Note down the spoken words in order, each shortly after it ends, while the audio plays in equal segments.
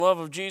Love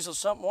of Jesus,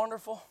 something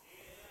wonderful?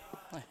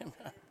 Amen.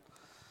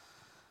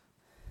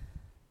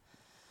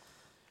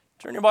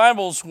 Turn your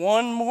Bibles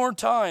one more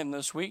time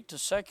this week to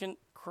 2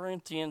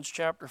 Corinthians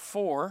chapter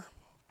 4.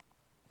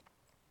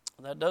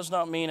 That does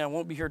not mean I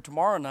won't be here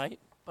tomorrow night,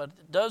 but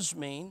it does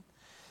mean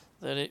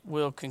that it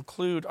will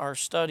conclude our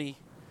study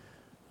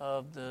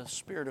of the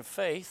Spirit of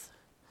Faith.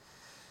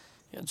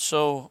 And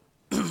so,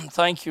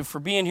 thank you for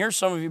being here.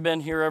 Some of you have been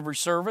here every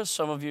service.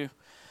 Some of you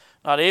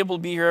not able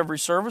to be here every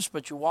service,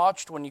 but you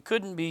watched when you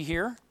couldn't be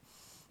here.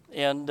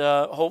 And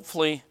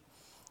hopefully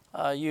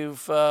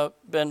you've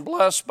been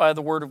blessed by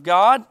the Word of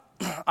God.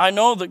 I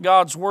know that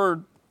God's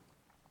Word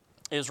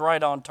is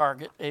right on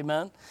target.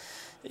 Amen.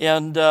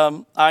 And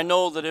I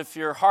know that if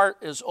your heart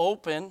is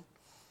open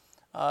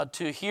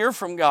to hear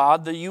from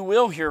God, that you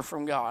will hear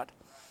from God.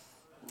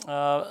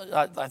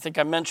 I think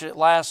I mentioned it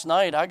last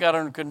night. I got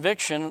under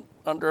conviction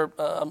under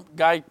a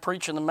guy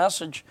preaching the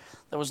message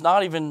that was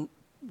not even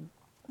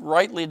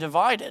rightly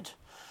divided.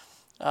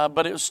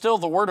 But it was still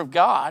the Word of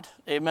God.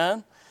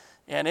 Amen.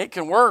 And it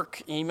can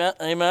work.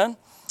 Amen.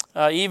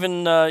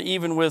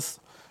 Even with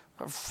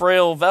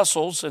frail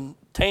vessels and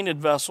tainted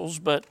vessels.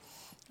 But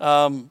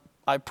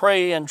I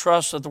pray and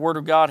trust that the Word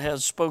of God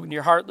has spoken to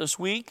your heart this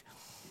week.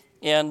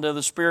 And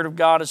the Spirit of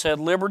God has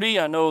had liberty.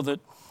 I know that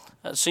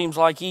it seems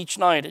like each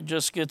night it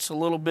just gets a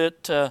little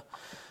bit,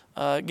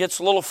 gets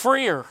a little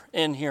freer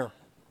in here.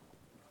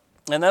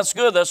 And that's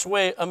good. That's the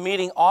way a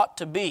meeting ought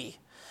to be.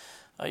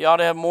 You ought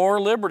to have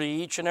more liberty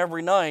each and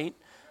every night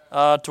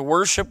to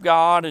worship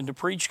God and to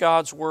preach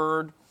God's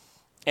Word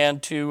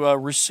and to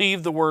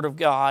receive the Word of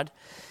God.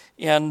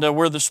 And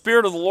where the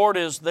Spirit of the Lord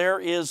is, there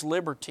is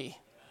liberty.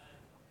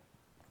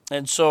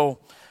 And so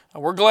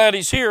we're glad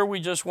He's here. We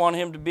just want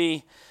Him to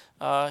be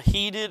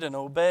heeded and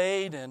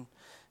obeyed and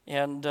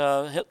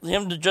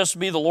Him to just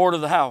be the Lord of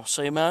the house.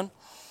 Amen.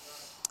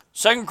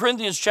 2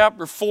 Corinthians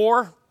chapter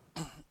 4,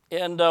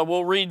 and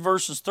we'll read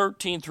verses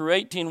 13 through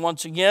 18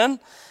 once again.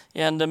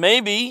 And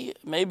maybe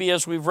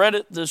as we've read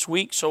it this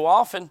week so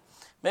often,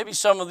 maybe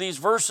some of these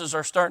verses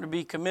are starting to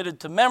be committed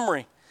to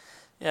memory.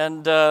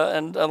 And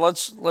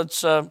let's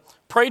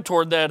pray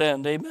toward that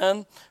end.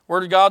 Amen.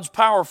 Word of God's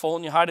powerful,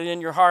 and you hide it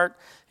in your heart,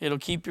 it'll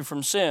keep you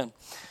from sin.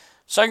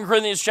 2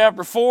 Corinthians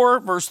chapter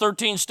 4, verse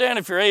 13. Stand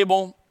if you're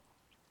able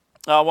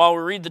while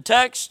we read the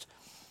text.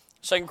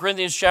 2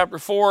 Corinthians chapter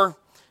 4,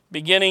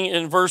 beginning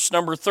in verse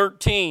number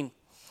 13.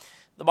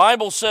 The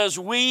Bible says,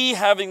 "We,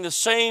 having the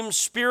same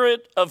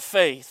spirit of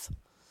faith,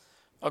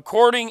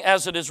 according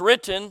as it is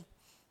written,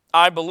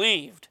 I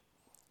believed,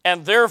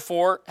 and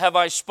therefore have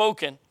I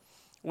spoken.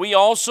 We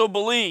also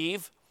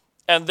believe,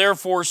 and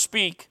therefore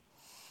speak,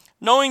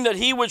 knowing that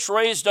He which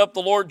raised up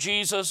the Lord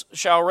Jesus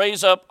shall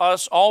raise up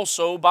us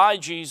also by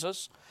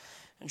Jesus,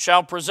 and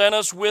shall present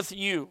us with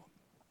you.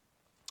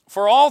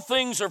 For all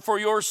things are for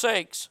your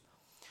sakes,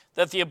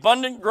 that the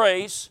abundant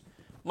grace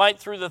might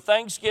through the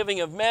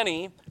thanksgiving of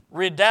many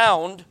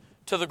redound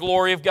to the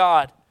glory of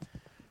God.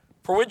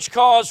 For which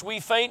cause we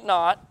faint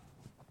not,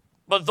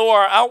 but though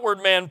our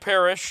outward man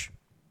perish,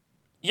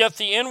 yet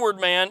the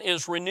inward man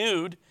is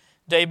renewed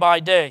day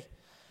by day.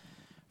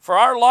 For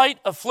our light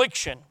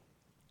affliction,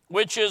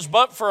 which is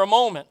but for a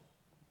moment,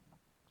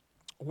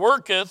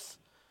 worketh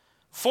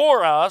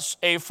for us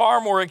a far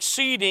more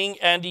exceeding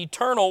and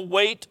eternal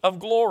weight of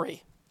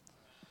glory.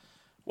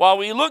 While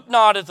we look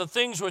not at the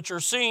things which are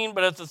seen,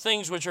 but at the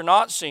things which are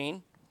not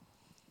seen.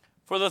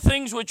 For the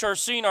things which are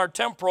seen are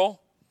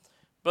temporal,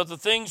 but the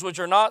things which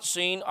are not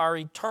seen are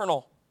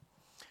eternal."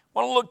 I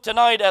want to look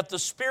tonight at the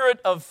spirit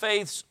of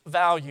faith's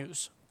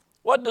values.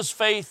 What does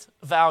faith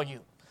value?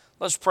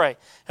 Let's pray.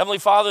 Heavenly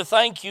Father,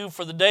 thank you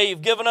for the day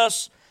you've given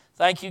us.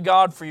 Thank you,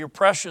 God, for your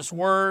precious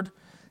word.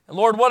 And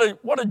Lord,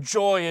 what a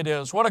joy it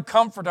is, what a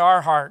comfort to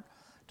our heart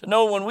to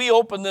know when we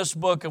open this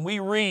book and we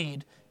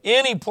read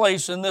any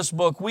place in this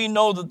book, we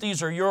know that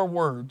these are your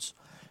words.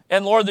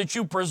 And Lord, that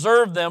you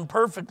preserve them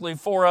perfectly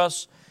for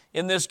us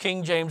in this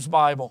King James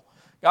Bible.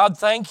 God,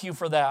 thank you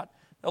for that.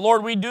 And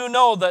Lord, we do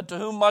know that to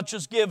whom much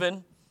is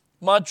given,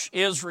 much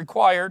is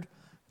required.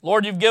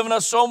 Lord, you've given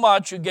us so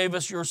much. You gave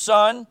us your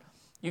Son.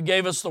 You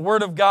gave us the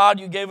Word of God.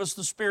 You gave us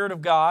the Spirit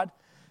of God.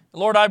 And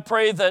Lord, I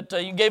pray that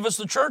you gave us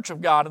the church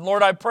of God. And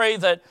Lord, I pray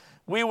that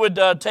we would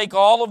take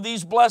all of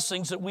these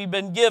blessings that we've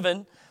been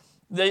given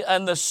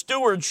and the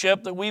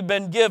stewardship that we've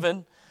been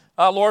given,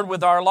 Lord,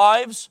 with our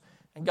lives.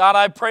 And God,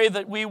 I pray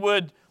that we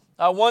would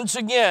once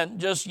again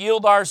just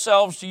yield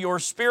ourselves to your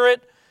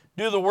Spirit,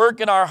 do the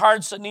work in our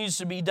hearts that needs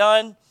to be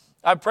done.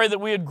 I pray that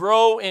we would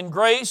grow in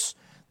grace,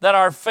 that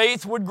our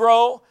faith would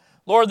grow.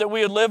 Lord, that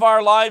we would live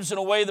our lives in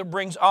a way that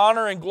brings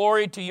honor and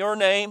glory to your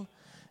name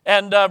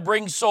and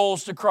brings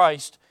souls to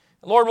Christ.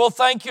 Lord, we'll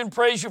thank you and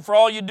praise you for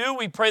all you do.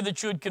 We pray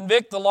that you would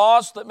convict the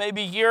lost that may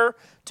be here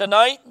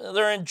tonight.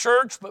 They're in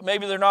church, but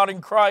maybe they're not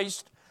in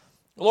Christ.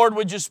 Lord,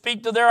 would you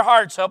speak to their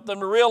hearts, help them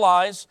to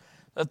realize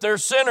that they're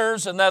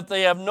sinners and that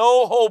they have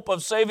no hope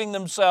of saving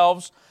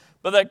themselves,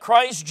 but that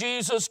Christ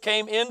Jesus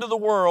came into the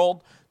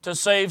world to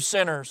save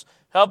sinners.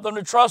 Help them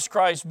to trust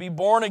Christ, be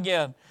born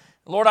again.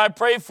 Lord, I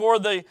pray for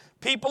the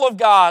people of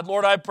God.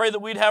 Lord, I pray that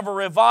we'd have a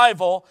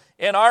revival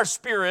in our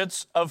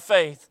spirits of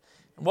faith.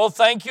 We'll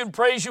thank you and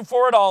praise you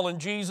for it all. In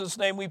Jesus'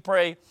 name we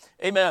pray.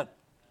 Amen.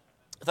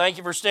 Thank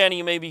you for standing.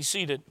 You may be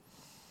seated.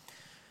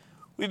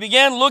 We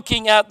began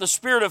looking at the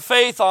spirit of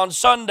faith on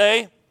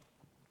Sunday,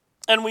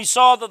 and we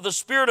saw that the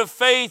spirit of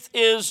faith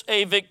is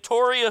a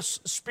victorious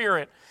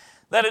spirit,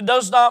 that it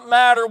does not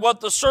matter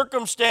what the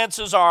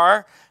circumstances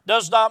are,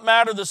 does not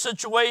matter the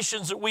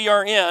situations that we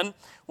are in.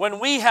 When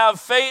we have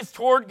faith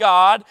toward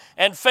God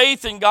and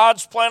faith in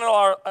God's plan in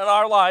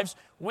our lives,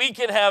 we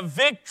can have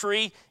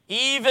victory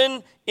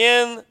even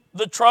in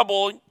the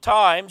troubled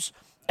times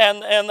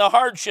and the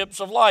hardships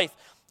of life.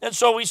 And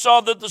so we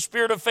saw that the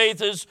spirit of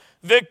faith is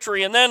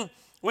victory. And then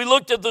we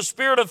looked at the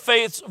spirit of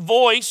faith's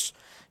voice,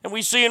 and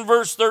we see in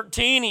verse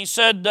 13, he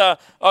said,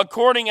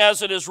 according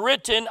as it is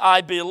written,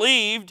 I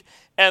believed,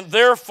 and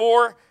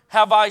therefore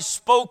have I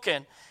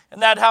spoken.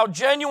 And that how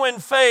genuine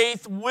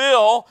faith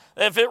will,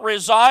 if it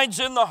resides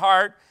in the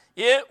heart,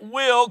 it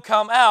will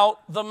come out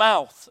the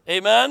mouth.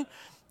 Amen?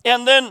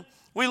 And then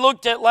we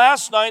looked at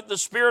last night the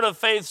spirit of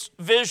faith's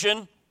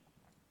vision.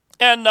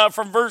 And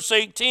from verse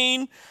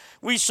 18,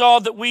 we saw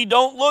that we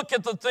don't look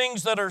at the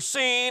things that are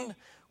seen.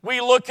 We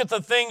look at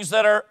the things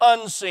that are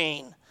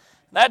unseen.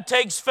 That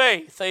takes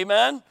faith.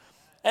 Amen?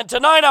 And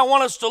tonight I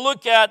want us to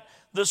look at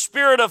the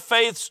spirit of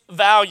faith's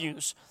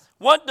values.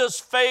 What does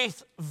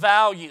faith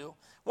value?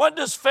 What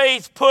does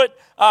faith put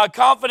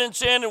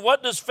confidence in, and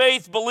what does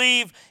faith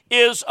believe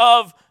is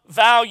of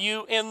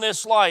value in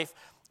this life?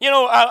 You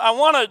know, I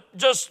want to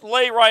just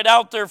lay right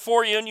out there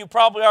for you, and you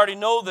probably already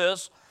know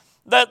this,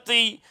 that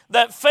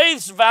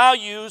faith's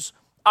values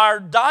are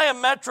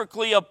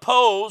diametrically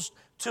opposed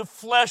to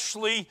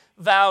fleshly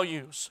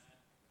values.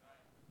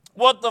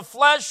 What the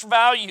flesh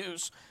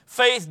values,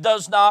 faith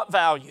does not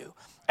value.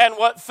 And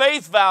what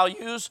faith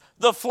values,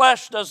 the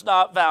flesh does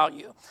not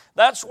value.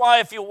 That's why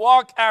if you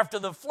walk after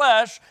the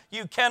flesh,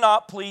 you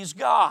cannot please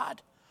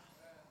God.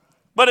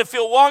 But if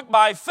you'll walk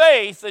by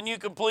faith, then you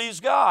can please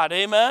God.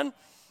 Amen?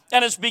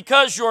 And it's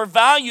because your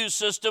value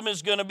system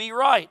is going to be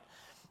right.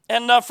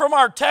 And from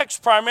our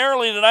text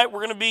primarily tonight,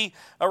 we're going to be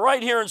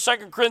right here in 2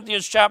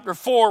 Corinthians chapter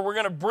 4. We're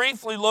going to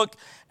briefly look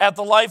at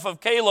the life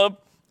of Caleb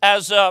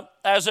as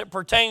it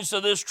pertains to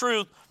this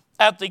truth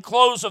at the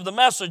close of the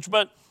message.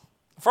 But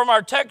from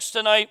our text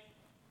tonight,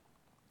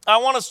 I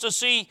want us to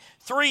see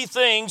three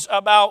things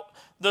about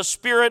the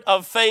spirit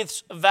of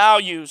faith's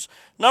values.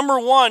 Number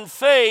one,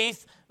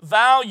 faith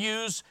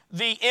values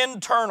the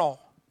internal,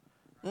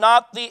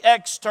 not the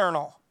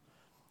external.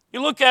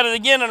 You look at it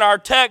again in our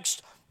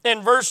text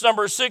in verse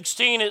number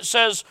 16, it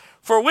says,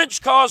 for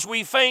which cause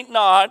we faint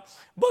not,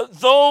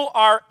 but though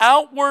our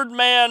outward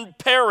man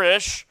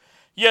perish,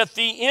 yet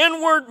the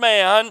inward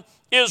man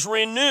is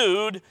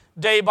renewed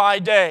day by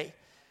day.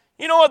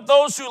 You know what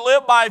those who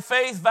live by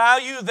faith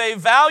value? They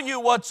value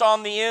what's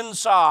on the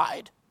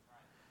inside.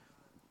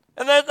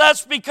 And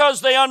that's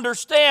because they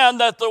understand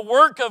that the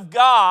work of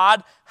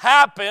God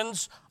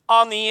happens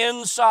on the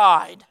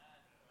inside.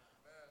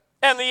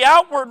 And the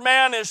outward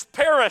man is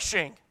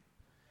perishing.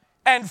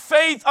 And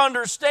faith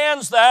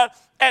understands that.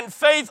 And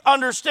faith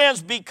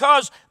understands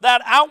because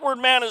that outward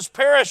man is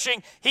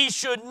perishing, he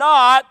should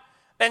not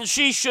and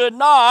she should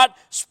not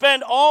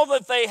spend all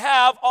that they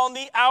have on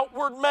the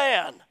outward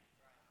man.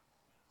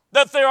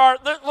 That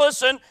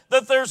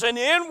there's an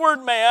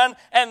inward man,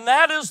 and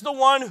that is the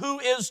one who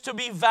is to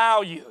be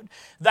valued.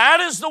 That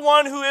is the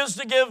one who is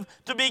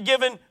to be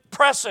given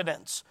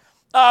precedence.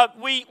 I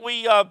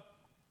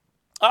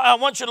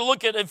want you to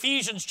look at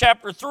Ephesians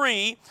chapter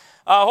 3.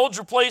 Hold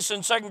your place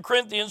in 2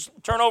 Corinthians.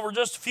 Turn over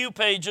just a few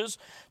pages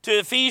to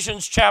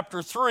Ephesians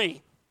chapter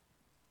 3.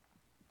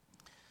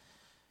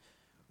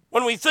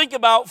 When we think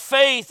about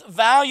faith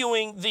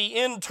valuing the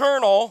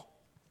internal,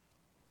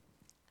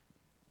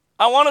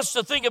 I want us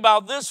to think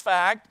about this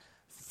fact.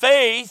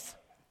 Faith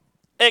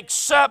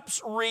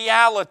accepts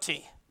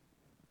reality.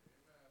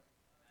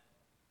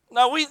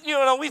 Now, we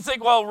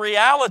think, well,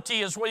 reality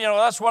is,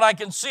 that's what I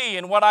can see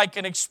and what I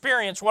can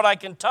experience, what I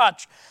can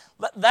touch.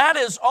 That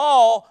is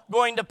all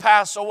going to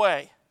pass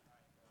away.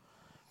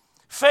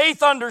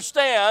 Faith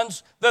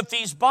understands that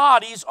these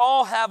bodies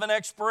all have an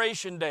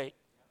expiration date.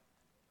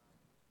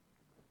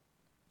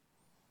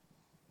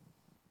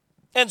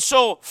 And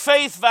so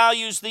faith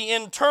values the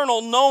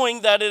internal, knowing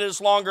that it is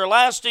longer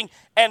lasting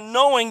and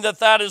knowing that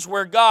that is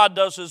where God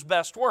does his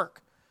best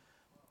work.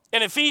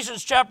 In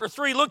Ephesians chapter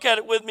 3, look at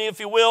it with me if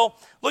you will.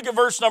 Look at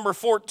verse number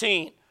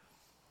 14.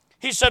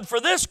 He said,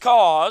 for this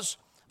cause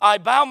I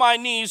bow my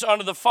knees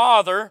unto the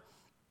Father,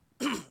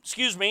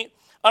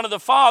 unto the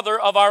Father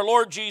of our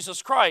Lord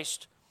Jesus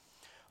Christ,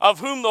 of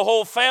whom the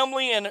whole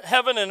family in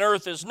heaven and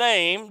earth is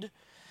named,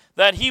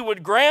 that he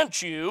would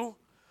grant you,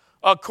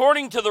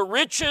 according to the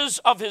riches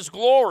of his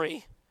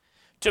glory,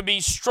 to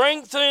be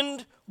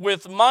strengthened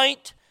with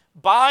might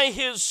by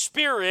his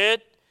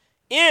Spirit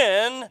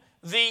in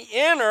the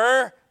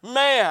inner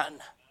man.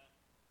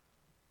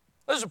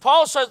 Listen,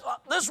 Paul says,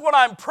 this is what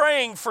I'm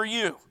praying for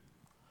you.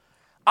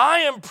 I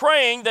am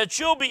praying that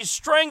you'll be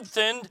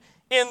strengthened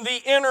in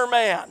the inner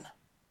man.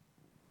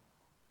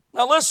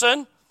 Now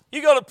listen,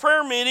 you go to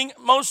prayer meeting,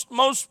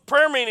 most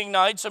prayer meeting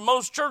nights in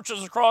most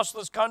churches across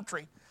this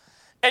country,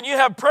 and you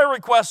have prayer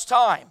request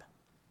time.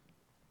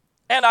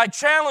 And I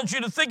challenge you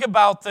to think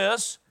about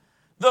this.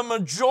 The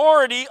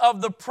majority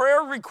of the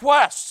prayer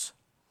requests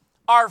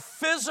are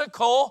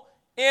physical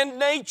in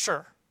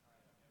nature.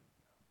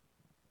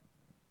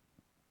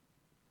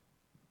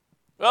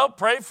 Well,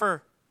 pray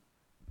for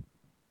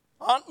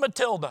Aunt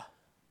Matilda.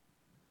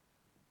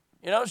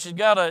 You know, she's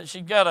got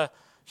a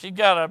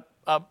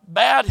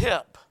bad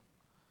hip.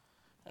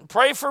 And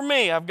pray for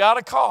me, I've got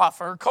a cough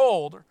or a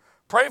cold. Or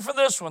pray for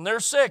this one, they're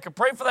sick. Or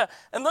pray for that.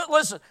 And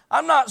listen,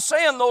 I'm not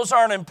saying those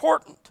aren't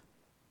important.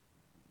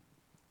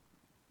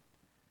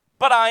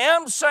 But I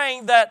am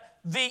saying that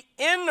the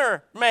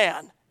inner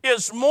man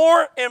is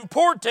more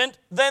important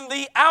than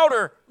the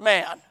outer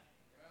man.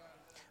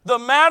 The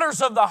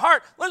matters of the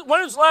heart. When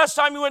was the last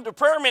time you went to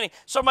prayer meeting?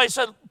 Somebody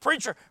said,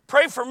 preacher,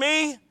 pray for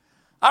me.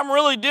 I'm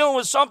really dealing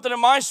with something in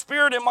my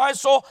spirit, in my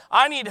soul.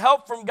 I need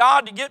help from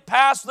God to get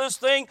past this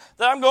thing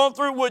that I'm going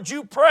through. Would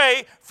you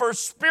pray for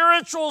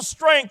spiritual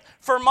strength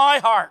for my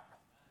heart?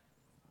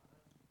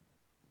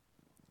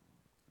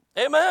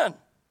 Amen.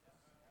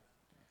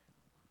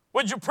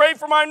 Would you pray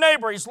for my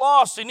neighbor? He's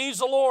lost. He needs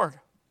the Lord.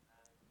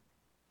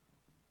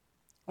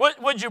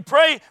 Would you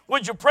pray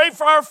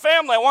for our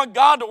family? I want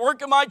God to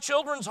work in my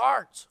children's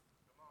hearts.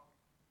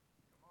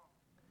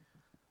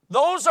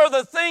 Those are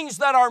the things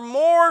that are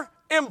more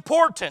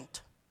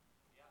important.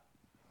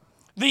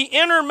 The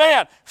inner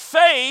man.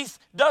 Faith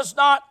does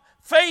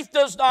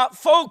not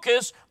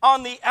focus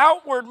on the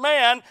outward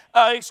man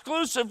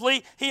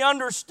exclusively.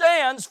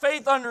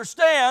 Faith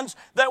understands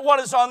that what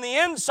is on the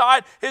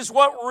inside is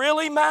what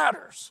really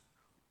matters.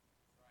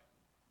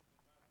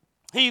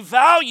 He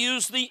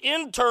values the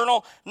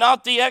internal,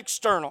 not the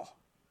external.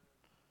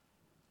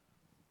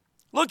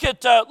 Look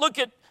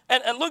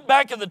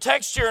back at the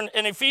text here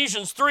in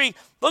Ephesians 3.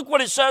 Look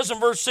what it says in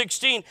verse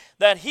 16,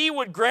 that he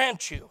would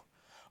grant you,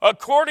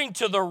 according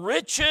to the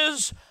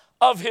riches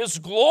of his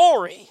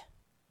glory,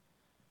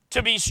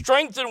 to be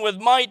strengthened with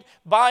might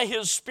by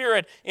his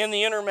Spirit in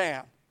the inner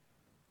man.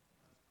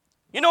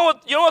 You know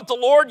what the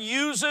Lord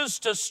uses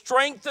to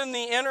strengthen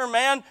the inner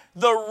man?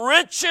 The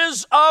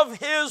riches of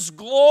his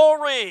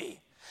glory.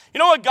 You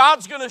know what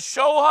God's going to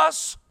show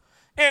us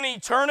in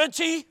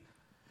eternity?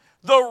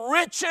 The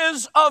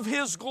riches of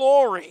his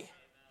glory.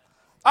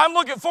 I'm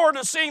looking forward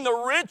to seeing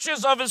the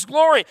riches of his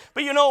glory.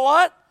 But you know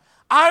what?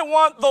 I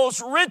want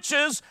those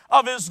riches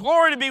of his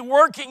glory to be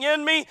working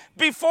in me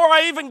before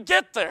I even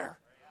get there.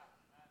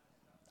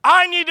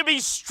 I need to be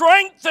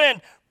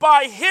strengthened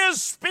by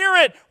his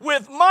Spirit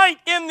with might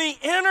in the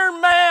inner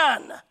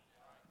man.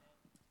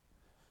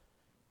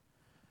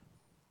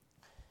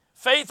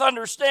 Faith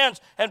understands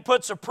and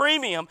puts a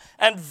premium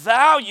and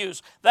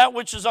values that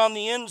which is on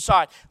the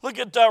inside. Look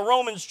at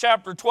Romans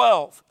chapter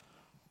 12.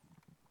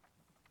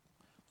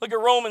 Look at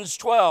Romans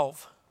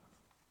 12.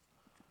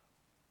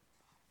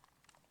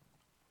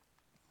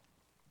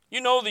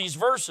 You know these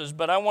verses,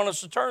 but I want us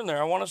to turn there.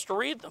 I want us to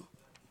read them.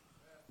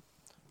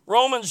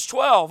 Romans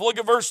 12, look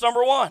at verse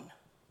number 1.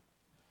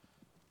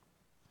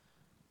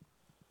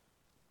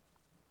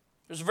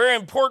 There's a very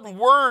important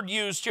word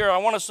used here I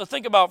want us to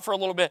think about for a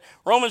little bit.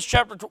 Romans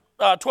chapter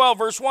 12,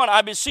 verse 1.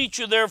 I beseech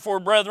you, therefore,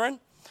 brethren,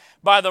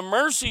 by the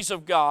mercies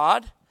of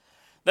God,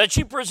 that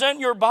ye present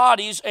your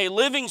bodies a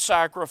living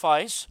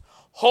sacrifice,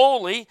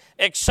 holy,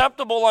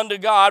 acceptable unto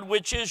God,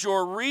 which is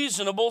your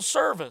reasonable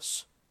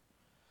service.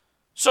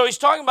 So he's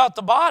talking about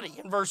the body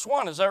in verse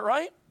 1. Is that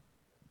right?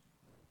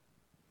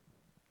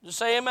 Just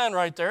say amen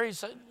right there. He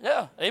said,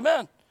 yeah,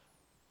 amen.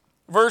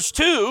 Verse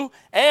 2,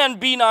 and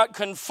be not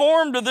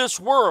conformed to this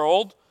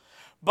world,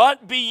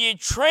 but be ye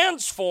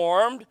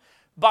transformed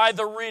by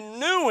the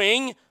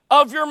renewing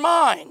of your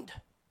mind,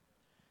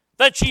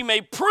 that ye may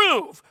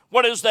prove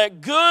what is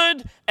that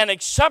good and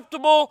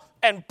acceptable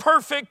and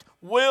perfect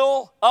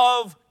will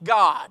of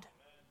God.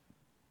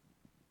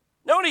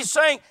 Know what he's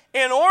saying?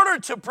 In order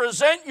to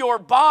present your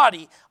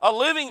body a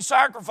living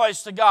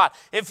sacrifice to God,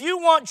 if you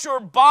want your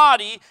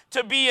body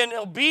to be in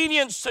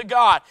obedience to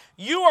God,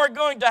 you are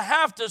going to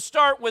have to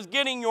start with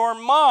getting your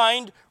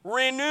mind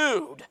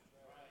renewed.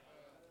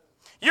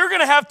 You're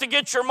going to have to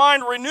get your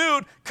mind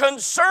renewed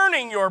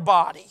concerning your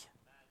body.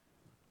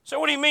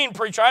 So what do you mean,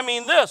 preacher? I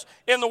mean this.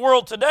 In the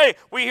world today,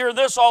 we hear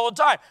this all the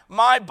time.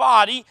 My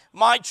body,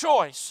 my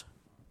choice.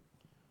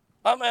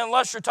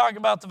 Unless you're talking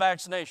about the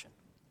vaccination.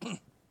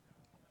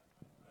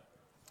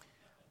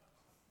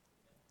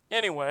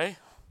 Anyway,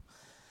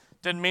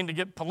 didn't mean to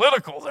get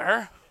political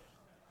there.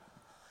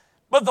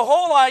 But the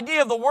whole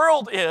idea of the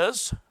world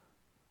is,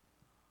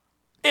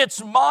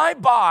 it's my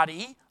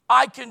body,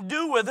 I can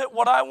do with it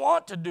what I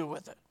want to do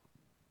with it.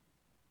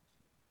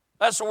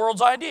 That's the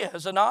world's idea,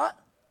 is it not?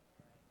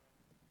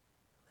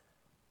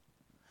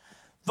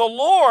 The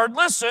Lord,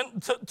 listen,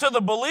 to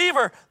the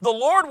believer, the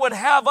Lord would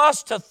have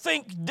us to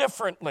think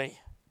differently.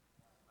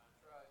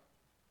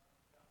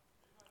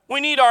 We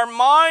need our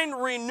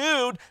mind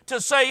renewed to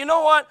say, you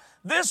know what?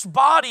 This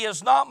body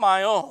is not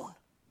my own.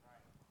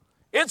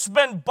 It's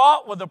been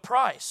bought with a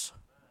price.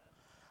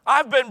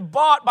 I've been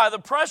bought by the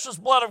precious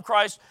blood of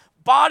Christ,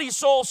 body,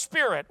 soul,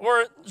 spirit,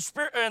 or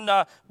in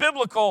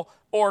biblical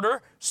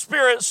order,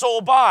 spirit,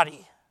 soul,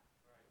 body.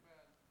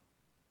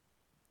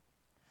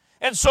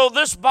 And so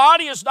this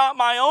body is not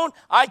my own.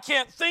 I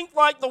can't think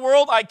like the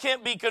world. I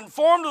can't be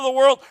conformed to the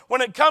world.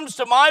 When it comes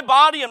to my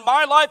body and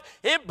my life,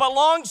 it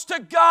belongs to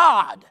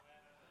God.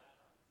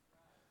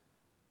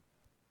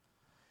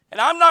 And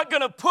I'm not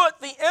going to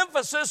put the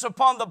emphasis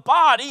upon the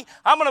body.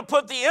 I'm going to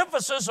put the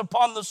emphasis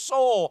upon the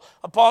soul,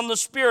 upon the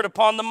spirit,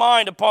 upon the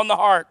mind, upon the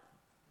heart.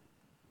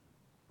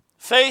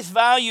 Faith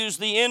values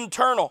the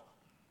internal.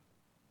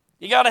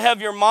 You got to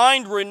have your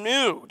mind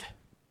renewed.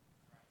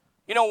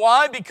 You know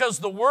why? Because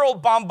the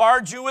world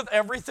bombards you with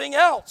everything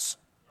else.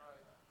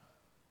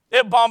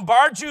 It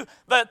bombards you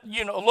that,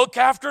 look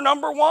after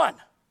number one.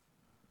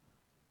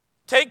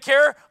 Take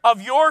care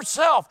of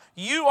yourself.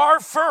 You are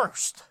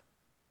first.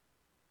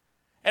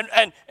 And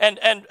I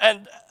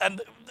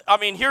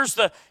mean, here's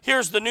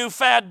the new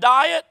fad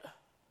diet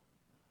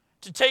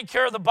to take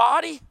care of the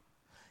body.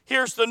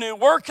 Here's the new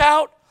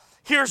workout.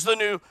 Here's the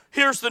new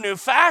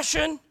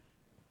fashion.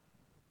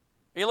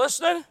 Are you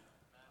listening?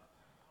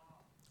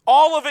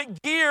 All of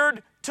it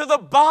geared to the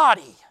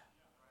body.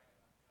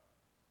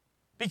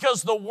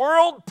 Because the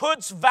world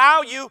puts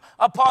value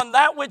upon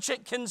that which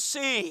it can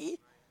see.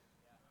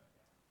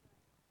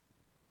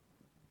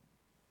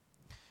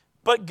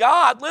 But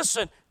God,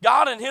 listen,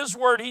 God in His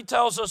Word, He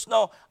tells us,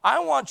 no, I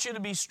want you to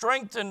be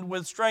strengthened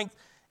with strength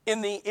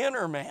in the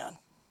inner man.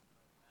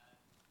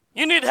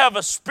 You need to have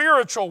a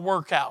spiritual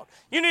workout.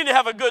 You need to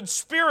have a good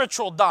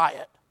spiritual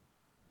diet.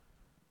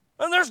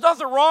 And there's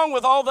nothing wrong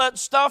with all that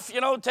stuff,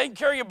 take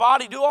care of your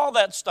body, do all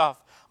that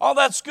stuff. All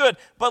that's good.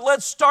 But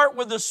let's start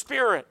with the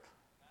spirit.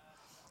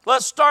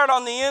 Let's start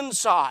on the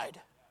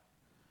inside.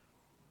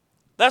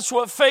 That's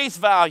what faith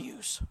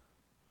values.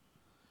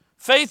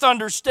 Faith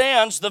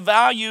understands the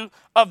value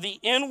of the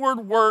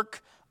inward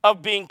work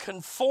of being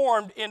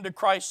conformed into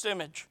Christ's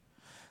image.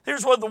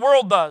 Here's what the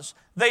world does.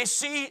 They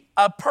see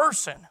a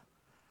person,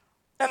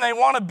 and they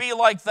want to be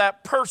like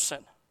that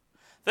person.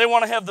 They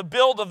want to have the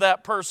build of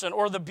that person,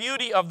 or the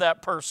beauty of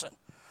that person,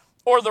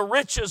 or the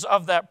riches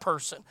of that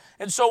person.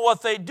 And so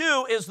what they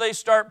do is they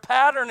start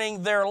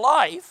patterning their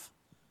life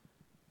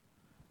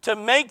to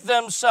make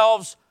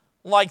themselves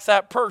like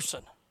that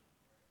person.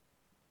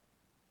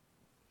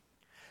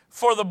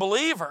 For the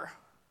believer,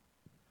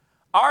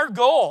 our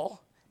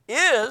goal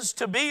is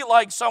to be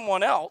like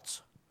someone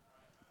else,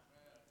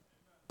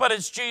 but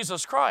it's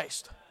Jesus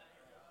Christ.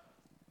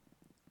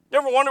 You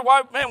ever wonder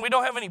why, we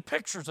don't have any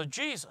pictures of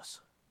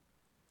Jesus?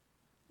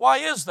 Why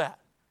is that?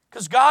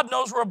 Because God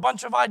knows we're a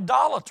bunch of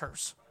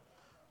idolaters.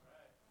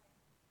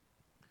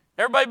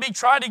 Everybody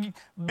trying to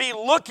be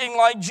looking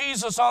like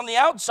Jesus on the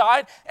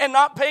outside and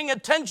not paying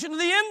attention to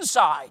the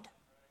inside.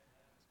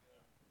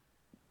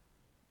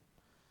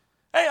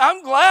 Hey,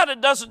 I'm glad it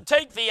doesn't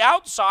take the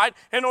outside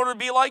in order to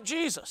be like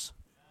Jesus.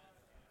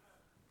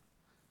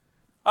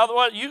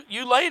 Otherwise,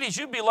 you ladies,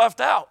 you'd be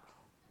left out.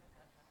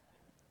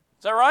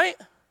 Is that right?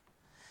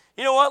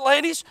 You know what,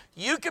 ladies?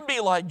 You can be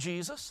like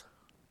Jesus.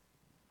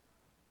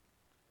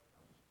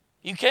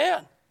 You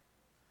can.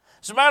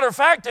 As a matter of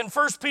fact, in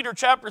 1 Peter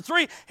chapter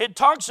 3, it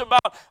talks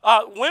about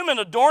women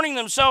adorning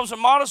themselves in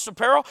modest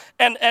apparel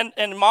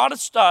and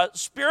modest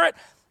spirit,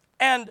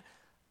 and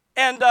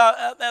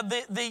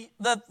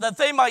that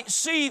they might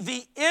see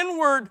the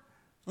inward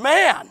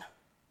man.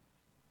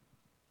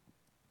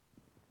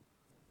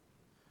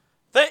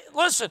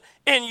 Listen,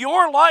 in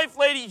your life,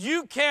 lady,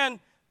 you can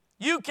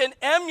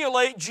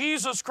emulate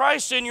Jesus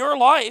Christ in your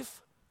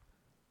life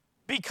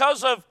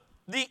because of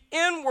the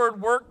inward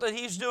work that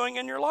He's doing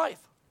in your life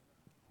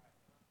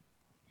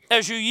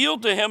as you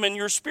yield to Him in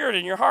your spirit,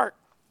 in your heart.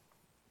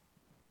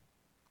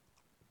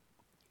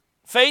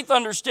 Faith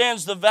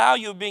understands the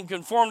value of being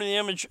conformed to the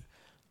image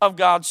of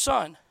God's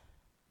Son.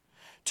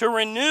 To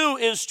renew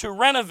is to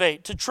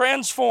renovate, to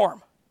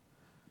transform,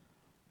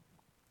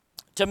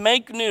 to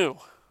make new.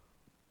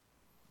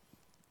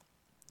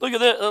 Look at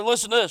this,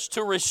 listen to this.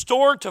 To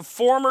restore to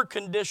former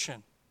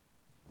condition.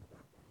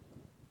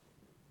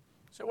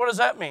 So what does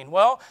that mean?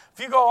 Well, if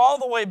you go all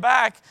the way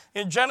back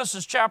in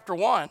Genesis chapter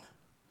 1,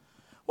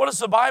 what does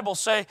the Bible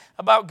say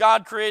about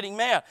God creating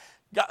man?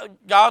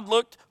 God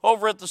looked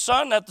over at the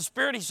Son, at the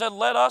Spirit. He said,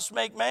 let us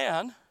make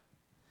man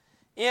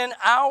in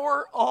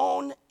our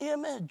own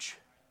image.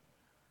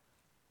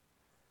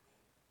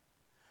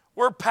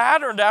 We're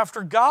patterned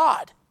after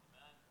God.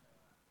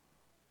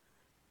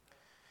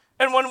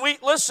 And when we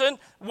listen,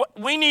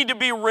 we need to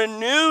be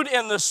renewed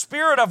in the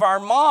spirit of our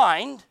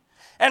mind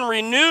and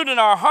renewed in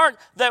our heart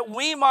that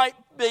we might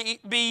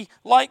be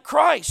like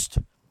Christ.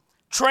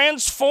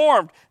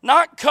 Transformed,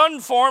 not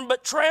conformed,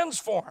 but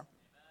transformed.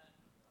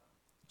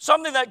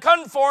 Something that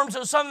conforms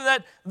is something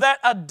that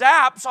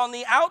adapts on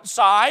the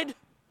outside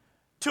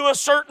to a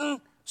certain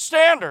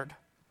standard.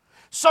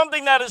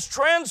 Something that is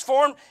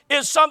transformed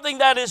is something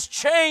that is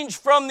changed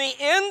from the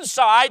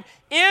inside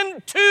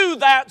into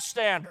that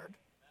standard.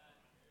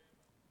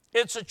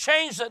 It's a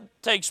change that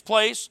takes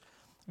place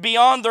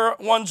beyond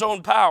one's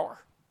own power.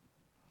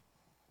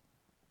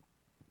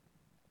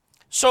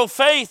 So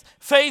faith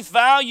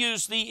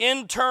values the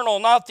internal,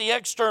 not the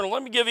external.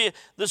 Let me give you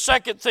the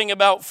second thing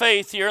about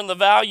faith here and the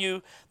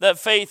value that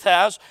faith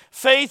has.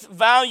 Faith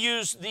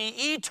values the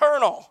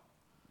eternal,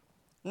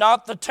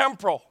 not the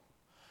temporal.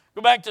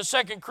 Go back to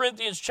 2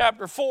 Corinthians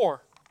chapter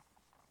 4.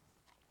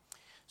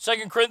 2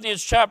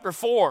 Corinthians chapter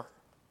 4.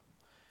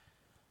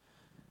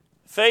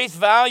 Faith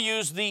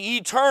values the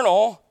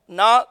eternal,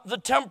 not the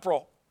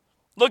temporal.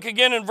 Look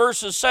again in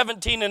verses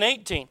 17 and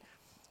 18.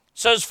 It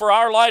says, for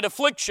our light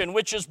affliction,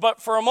 which is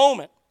but for a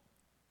moment,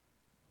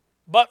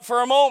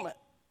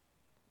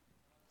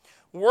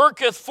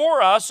 worketh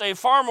for us a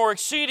far more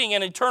exceeding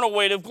and eternal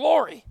weight of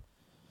glory.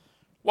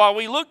 While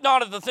we look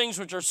not at the things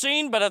which are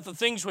seen, but at the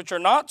things which are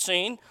not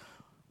seen.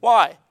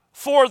 Why?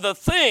 For the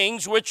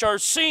things which are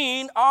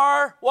seen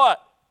are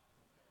what?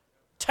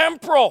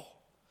 Temporal.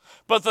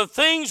 But the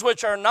things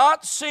which are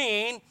not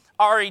seen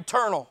are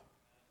eternal.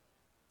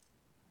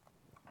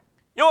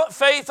 You know what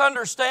faith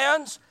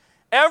understands?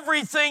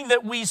 Everything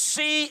that we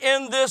see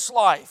in this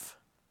life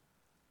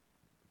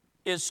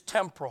is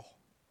temporal.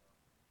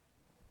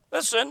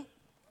 Listen,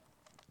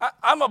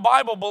 I'm a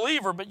Bible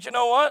believer, but you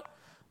know what?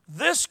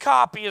 This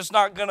copy is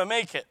not going to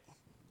make it.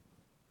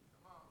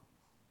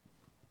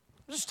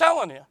 I'm just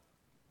telling you.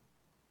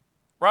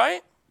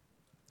 Right?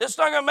 It's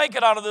not going to make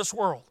it out of this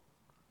world.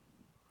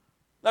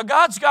 Now,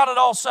 God's got it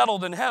all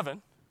settled in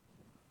heaven.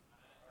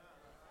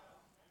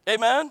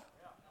 Amen?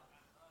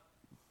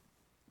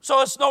 So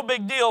it's no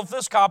big deal if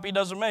this copy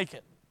doesn't make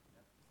it.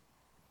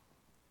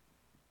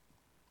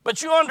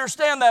 But you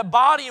understand that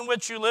body in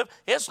which you live,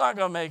 it's not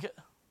going to make it.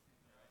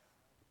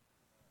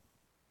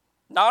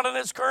 Not in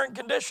its current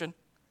condition.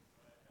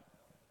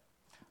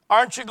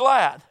 Aren't you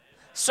glad?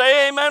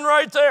 Say amen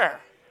right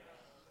there.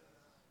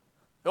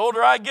 The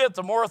older I get,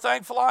 the more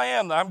thankful I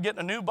am that I'm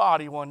getting a new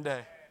body one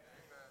day.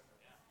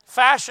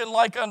 Fashioned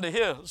like unto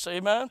His.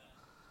 Amen?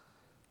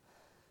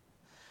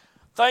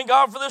 Thank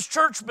God for this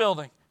church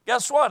building.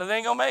 Guess what? It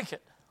ain't going to make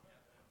it.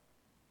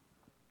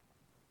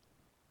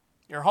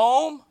 You're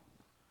home.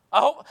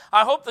 I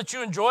hope that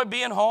you enjoy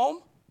being home.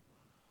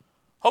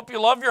 Hope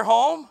you love your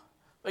home.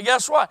 But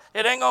guess what?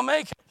 It ain't going to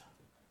make it.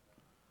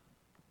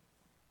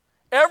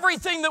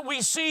 Everything that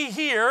we see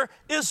here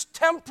is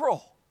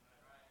temporal.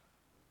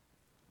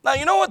 Now,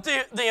 you know what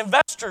the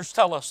investors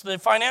tell us, the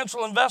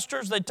financial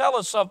investors, they tell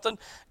us something,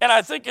 and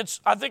I think it's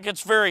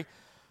very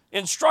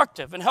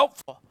instructive and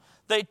helpful.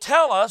 They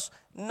tell us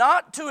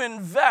not to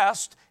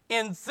invest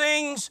in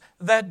things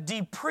that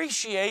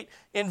depreciate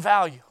in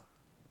value.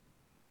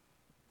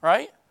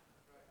 Right?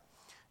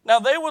 Now,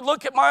 they would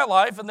look at my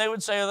life and they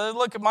would say, they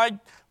look at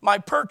my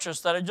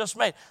purchase that I just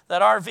made,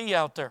 that RV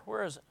out there.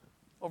 Where is it?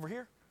 Over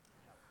here?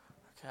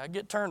 Okay, I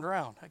get turned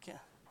around. I can't.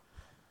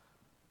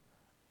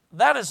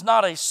 That is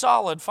not a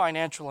solid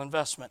financial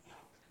investment.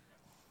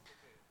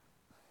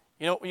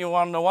 You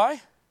want to know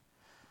why?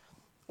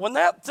 When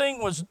that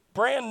thing was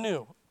brand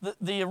new,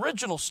 the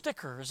original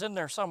sticker is in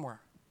there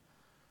somewhere.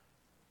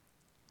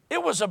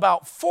 It was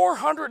about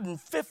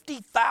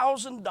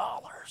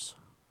 $450,000.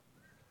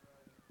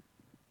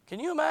 Can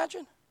you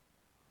imagine?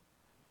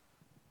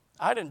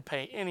 I didn't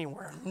pay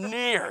anywhere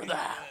near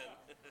that.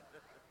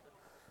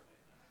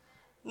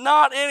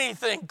 Not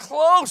anything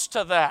close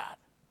to that.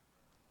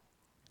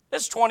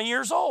 It's 20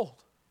 years old.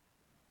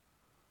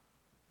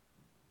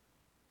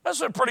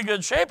 That's in pretty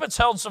good shape. It's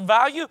held some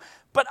value,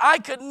 but I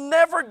could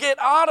never get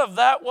out of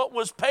that what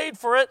was paid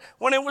for it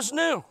when it was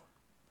new.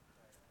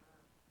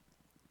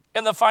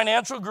 And the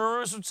financial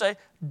gurus would say,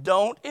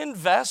 don't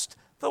invest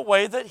the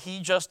way that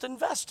he just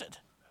invested.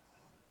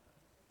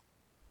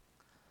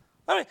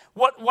 I mean,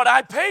 what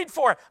I paid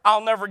for,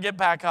 I'll never get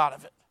back out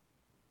of it.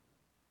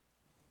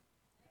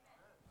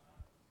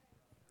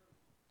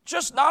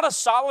 Just not a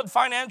solid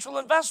financial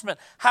investment.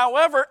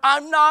 However,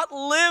 I'm not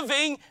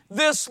living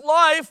this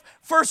life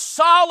for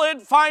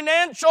solid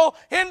financial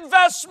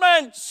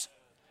investments.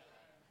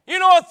 You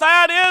know what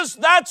that is?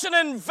 That's an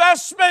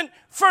investment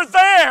for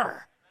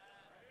there.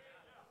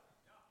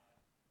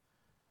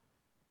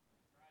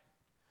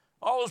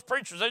 All those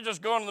preachers, they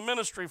just go into the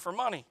ministry for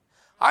money.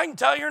 I can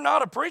tell you're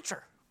not a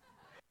preacher.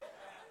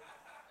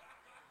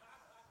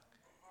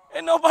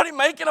 Ain't nobody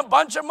making a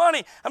bunch of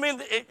money. I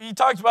mean, he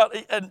talks about,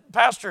 and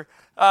Pastor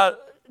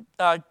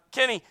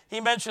Kenny, he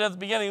mentioned at the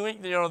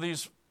beginning,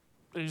 these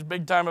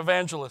big-time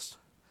evangelists.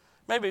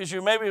 Maybe it was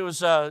you. Maybe it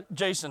was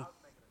Jason.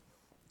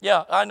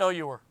 Yeah, I know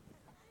you were.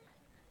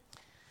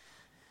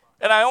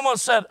 And I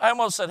almost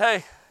said,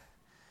 hey,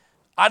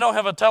 I don't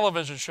have a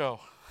television show.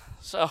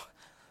 So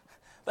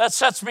that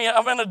sets me,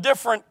 I'm in a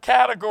different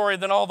category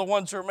than all the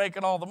ones who are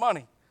making all the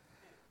money.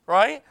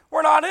 Right?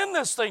 We're not in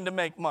this thing to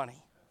make money.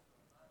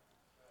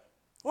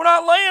 We're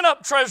not laying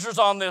up treasures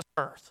on this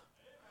earth.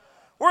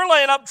 We're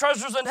laying up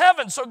treasures in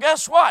heaven. So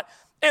guess what?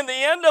 In the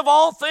end of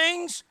all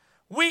things,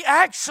 we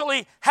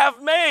actually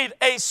have made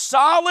a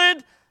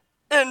solid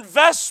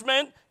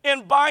investment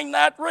in buying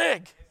that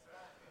rig.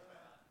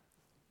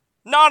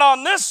 Not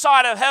on this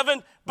side of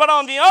heaven, but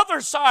on the other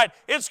side,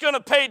 it's going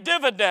to pay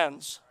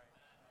dividends.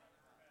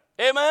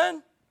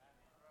 Amen?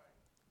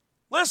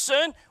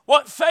 Listen,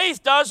 what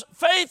faith does,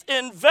 faith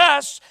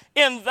invests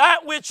in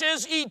that which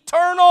is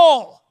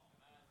eternal.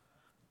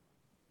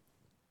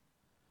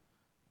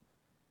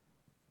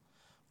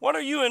 What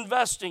are you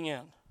investing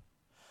in?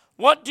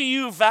 What do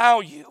you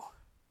value?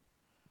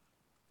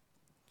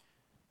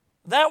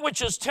 That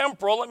which is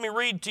temporal, let me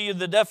read to you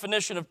the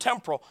definition of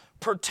temporal.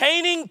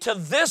 Pertaining to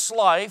this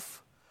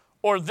life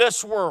or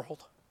this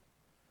world.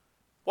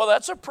 Well,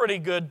 that's a pretty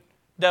good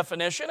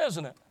definition,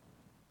 isn't it?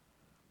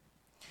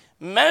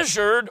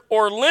 Measured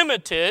or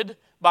limited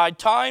by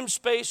time,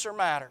 space, or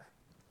matter.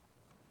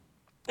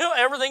 You know,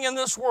 everything in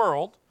this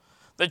world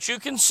that you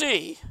can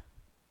see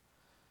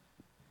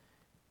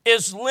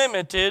is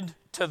limited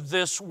to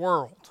this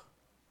world.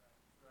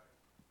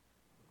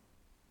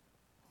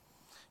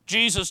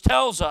 Jesus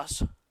tells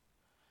us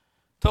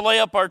to lay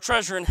up our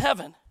treasure in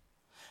heaven,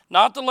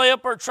 not to lay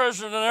up our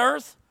treasure in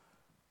earth,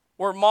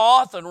 where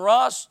moth and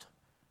rust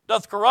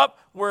doth corrupt,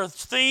 where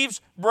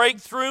thieves break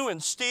through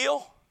and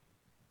steal.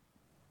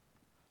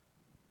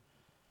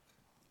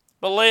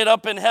 But lay it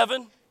up in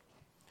heaven.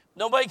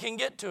 Nobody can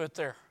get to it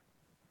there.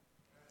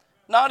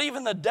 Not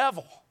even the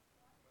devil.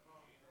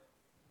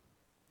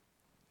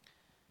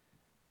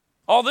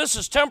 All this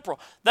is temporal.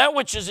 That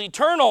which is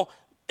eternal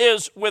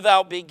is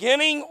without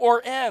beginning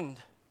or end.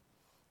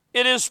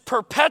 It is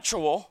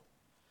perpetual,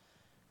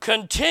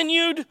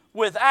 continued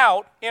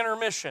without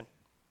intermission.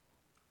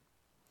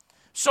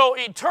 So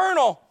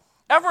eternal,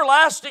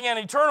 everlasting and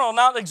eternal are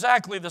not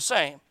exactly the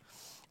same.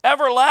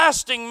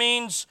 Everlasting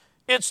means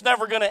it's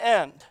never going to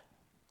end.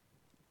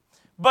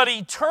 But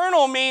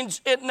eternal means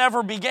it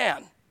never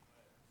began.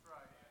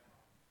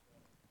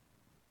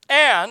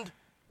 And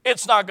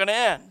it's not going to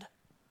end.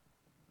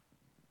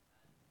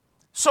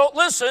 So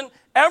listen,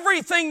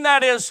 everything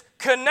that is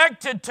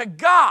connected to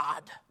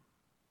God,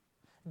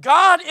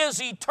 God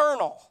is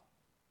eternal.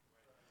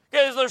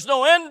 Okay, there's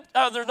no end,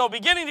 there's no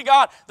beginning to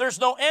God, there's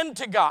no end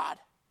to God.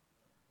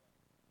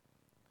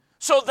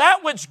 So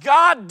that which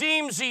God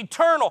deems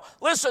eternal,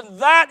 listen,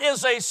 that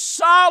is a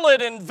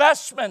solid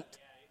investment.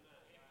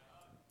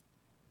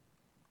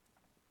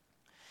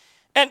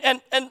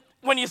 And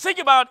when you think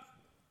about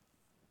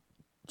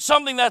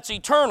something that's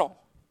eternal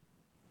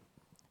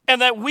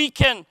and that we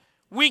can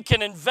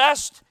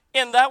invest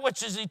in that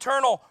which is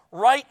eternal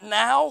right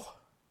now,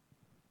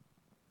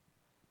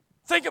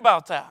 think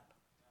about that.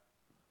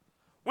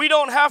 We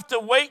don't have to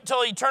wait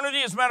till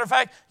eternity. As a matter of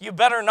fact, you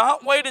better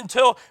not wait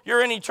until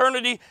you're in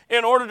eternity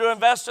in order to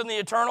invest in the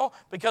eternal,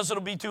 because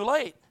it'll be too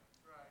late.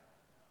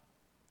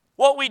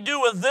 What we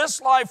do with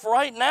this life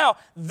right now,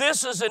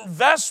 this is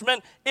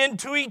investment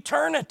into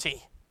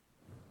eternity.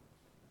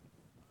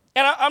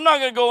 And I'm not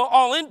going to go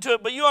all into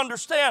it, but you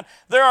understand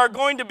there are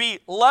going to be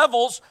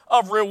levels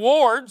of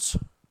rewards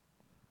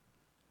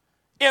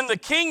in the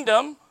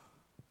kingdom.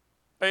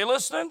 Are you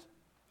listening?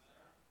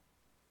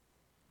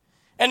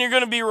 And you're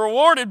going to be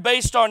rewarded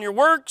based on your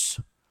works.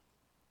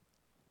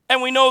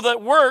 And we know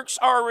that works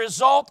are a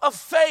result of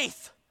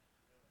faith.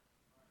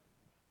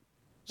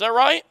 Is that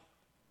right?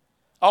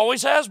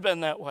 Always has been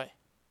that way.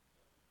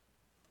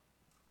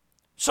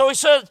 So he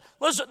says,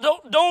 listen,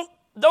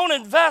 don't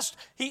invest.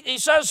 He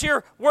says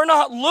here, we're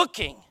not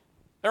looking.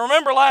 And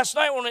remember last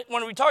night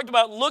when we talked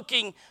about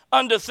looking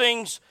unto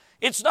things,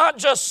 it's not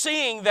just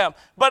seeing them,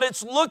 but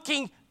it's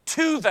looking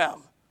to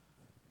them.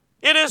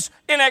 It is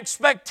an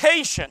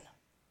expectation.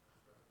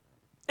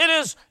 It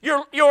is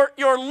you're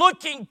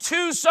looking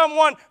to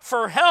someone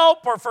for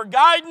help or for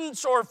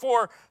guidance or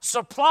for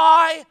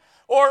supply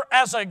or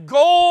as a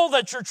goal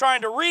that you're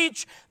trying to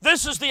reach.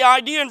 This is the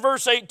idea in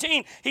verse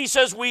 18. He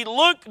says, we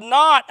look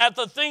not at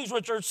the things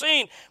which are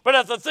seen, but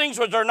at the things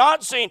which are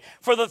not seen.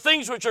 For the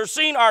things which are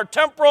seen are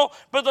temporal,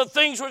 but the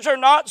things which are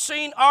not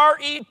seen are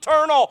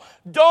eternal.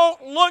 Don't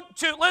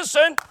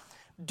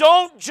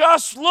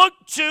just look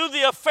to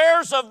the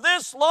affairs of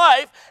this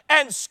life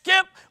and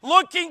skip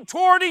looking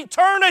toward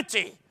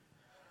eternity.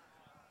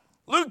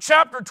 Luke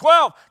chapter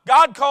 12,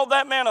 God called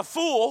that man a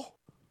fool,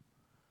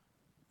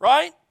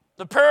 right?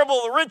 The parable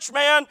of the rich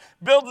man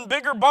building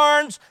bigger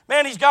barns.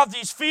 Man, he's got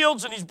these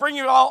fields and he's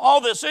bringing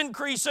all this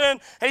increase in.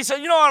 And he said,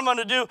 you know what I'm going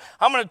to do?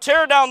 I'm going to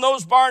tear down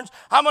those barns.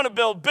 I'm going to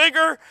build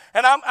bigger.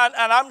 And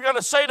I'm going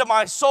to say to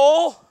my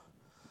soul,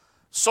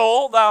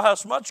 soul, thou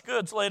hast much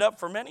goods laid up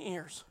for many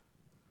years.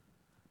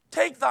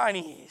 Take thine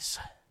ease.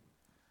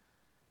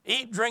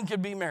 Eat, drink,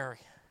 and be merry.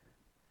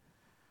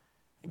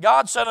 And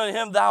God said unto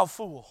him, thou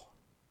fool.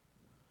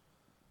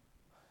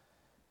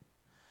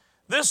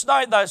 This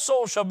night thy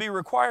soul shall be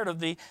required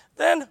of thee.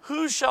 Then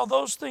whose shall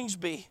those things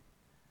be?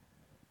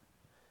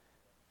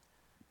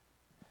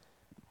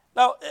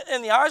 Now,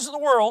 in the eyes of the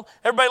world,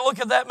 everybody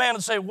look at that man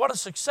and say, what a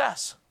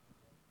success.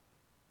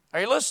 Are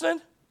you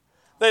listening?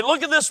 They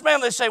look at this man,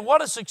 they say,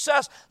 what a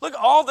success. Look at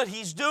all that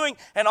he's doing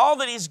and all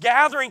that he's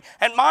gathering.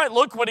 And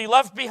look what he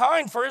left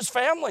behind for his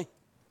family.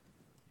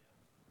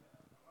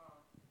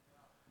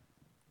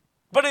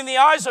 But in the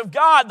eyes of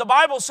God, the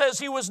Bible says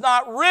he was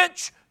not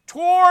rich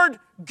toward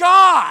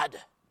God.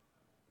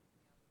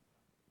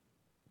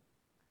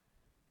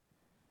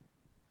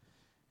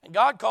 And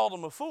God called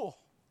him a fool.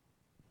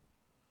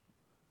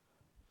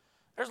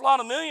 There's a lot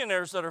of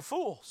millionaires that are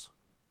fools.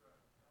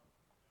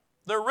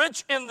 They're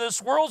rich in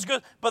this world's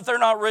good, but they're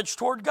not rich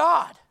toward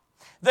God.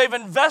 They've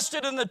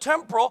invested in the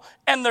temporal,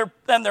 and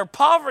they're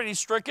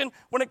poverty-stricken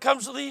when it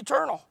comes to the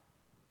eternal.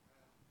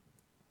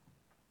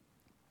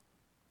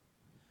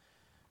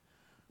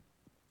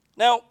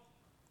 Now,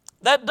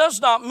 that does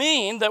not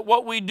mean that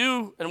what we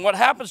do and what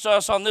happens to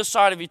us on this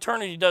side of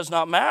eternity does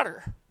not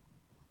matter.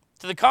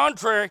 To the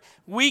contrary,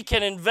 we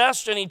can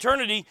invest in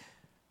eternity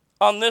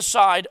on this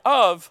side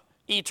of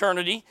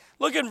eternity.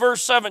 Look at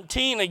verse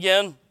 17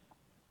 again.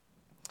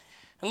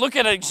 And look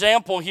at an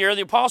example here.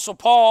 The Apostle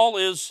Paul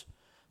is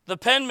the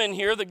penman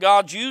here that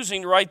God's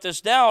using to write this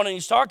down, and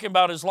he's talking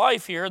about his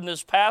life here in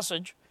this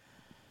passage.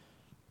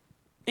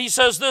 He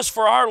says this,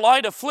 "For our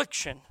light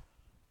affliction,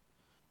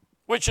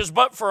 which is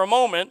but for a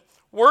moment,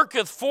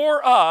 worketh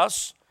for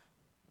us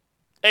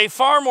a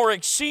far more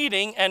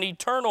exceeding and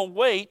eternal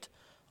weight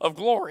of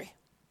glory."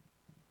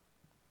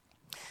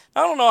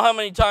 I don't know how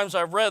many times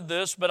I've read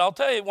this, but I'll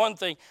tell you one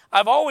thing.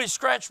 I've always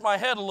scratched my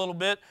head a little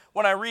bit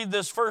when I read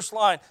this first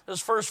line, this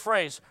first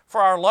phrase,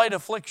 "for our light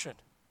affliction."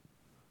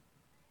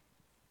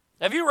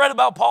 Have you read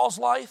about Paul's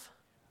life?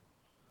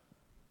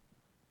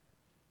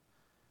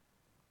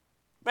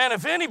 Man,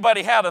 if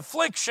anybody had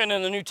affliction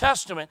in the New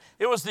Testament,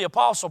 it was the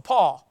Apostle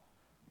Paul.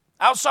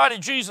 Outside of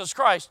Jesus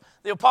Christ,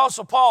 the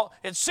Apostle Paul,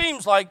 it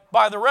seems like,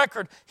 by the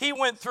record, he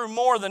went through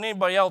more than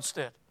anybody else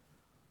did.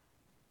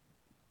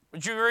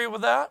 Would you agree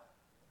with that?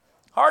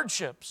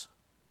 Hardships.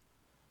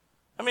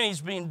 I mean,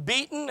 he's being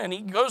beaten, and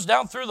he goes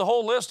down through the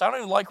whole list. I don't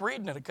even like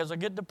reading it because I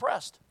get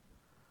depressed.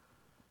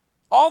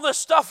 All this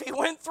stuff he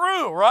went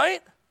through,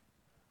 right?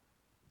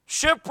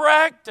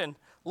 Shipwrecked and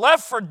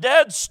left for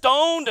dead,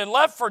 stoned and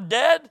left for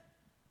dead.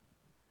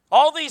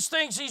 All these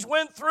things he's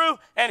went through,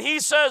 and he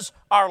says,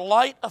 our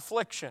light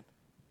affliction.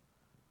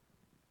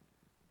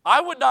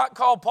 I would not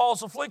call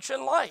Paul's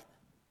affliction light.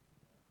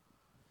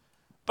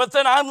 But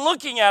then I'm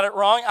looking at it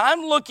wrong.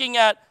 I'm looking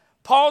at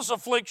Paul's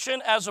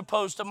affliction as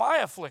opposed to my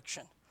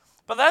affliction.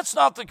 But that's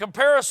not the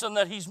comparison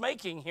that he's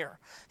making here.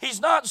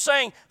 He's not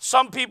saying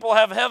some people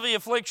have heavy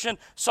affliction,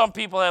 some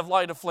people have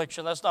light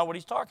affliction. That's not what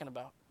he's talking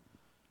about.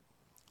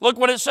 Look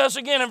what it says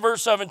again in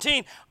verse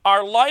 17.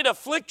 Our light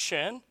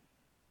affliction,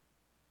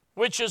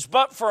 which is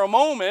but for a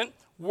moment,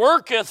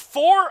 worketh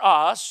for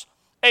us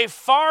a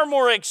far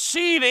more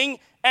exceeding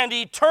and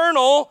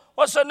eternal,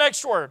 what's the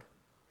next word?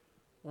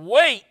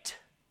 Weight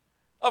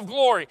of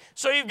glory.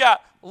 So you've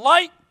got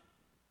light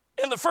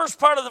in the first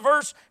part of the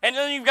verse, and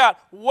then you've got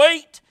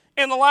weight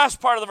in the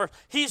last part of the verse.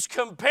 He's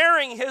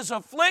comparing his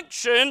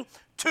affliction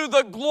to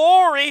the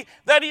glory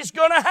that he's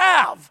going to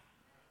have.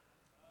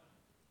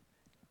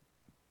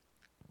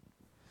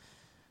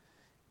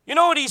 You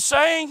know what he's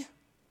saying?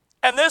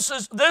 And this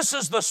is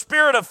the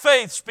spirit of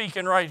faith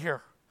speaking right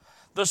here.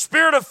 The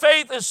spirit of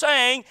faith is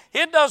saying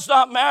it does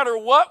not matter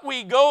what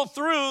we go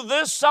through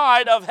this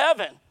side of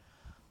heaven.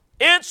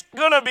 It's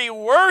going to be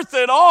worth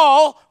it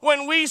all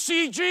when we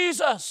see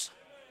Jesus.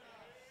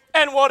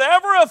 And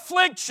whatever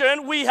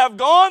affliction we have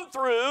gone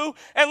through,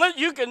 and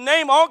you can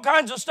name all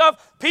kinds of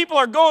stuff, people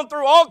are going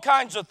through all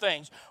kinds of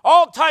things,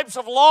 all types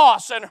of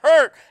loss and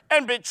hurt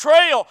and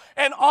betrayal,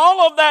 and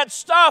all of that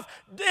stuff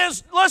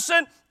is,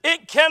 listen,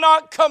 it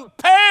cannot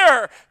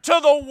compare to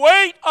the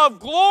weight of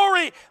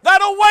glory that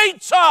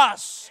awaits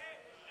us.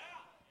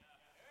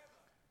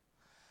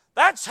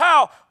 That's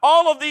how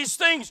all of these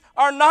things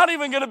are not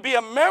even going to be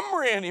a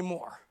memory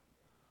anymore.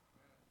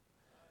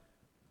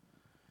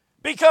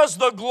 Because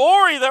the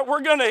glory that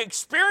we're going to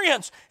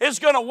experience is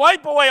going to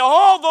wipe away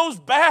all those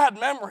bad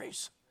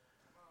memories.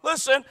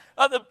 Listen,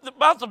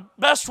 about the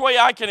best way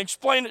I can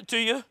explain it to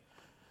you,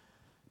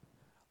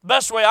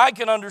 best way I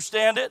can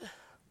understand it,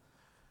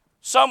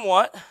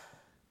 somewhat.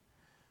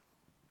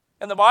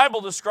 And the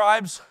Bible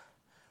describes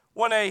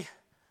when a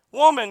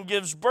woman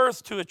gives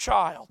birth to a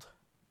child,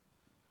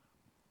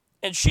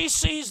 and she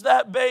sees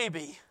that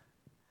baby,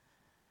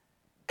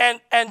 and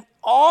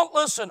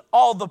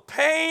all the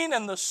pain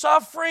and the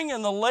suffering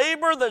and the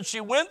labor that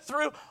she went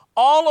through,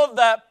 all of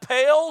that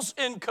pales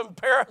in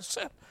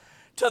comparison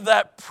to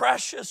that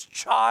precious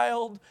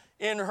child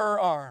in her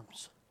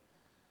arms.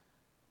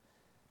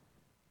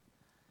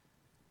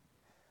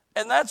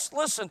 And that's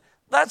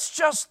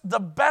just the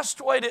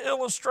best way to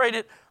illustrate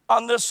it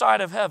on this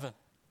side of heaven.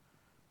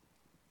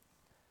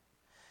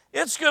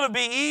 It's going to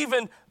be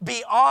even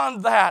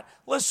beyond that.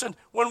 Listen,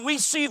 when we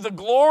see the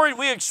glory,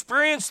 we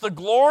experience the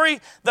glory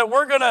that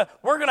we're going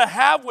to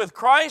have with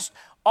Christ,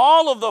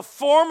 all of the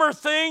former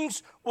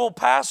things will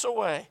pass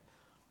away.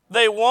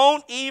 They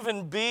won't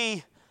even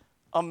be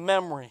a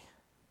memory.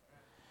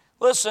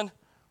 Listen,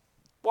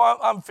 well,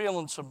 I'm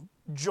feeling some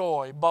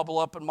joy bubble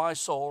up in my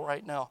soul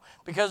right now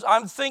because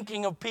I'm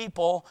thinking of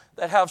people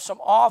that have some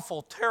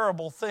awful,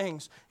 terrible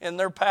things in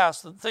their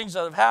past, the things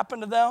that have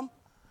happened to them,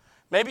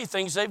 maybe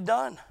things they've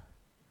done.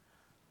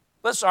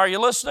 Listen, are you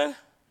listening?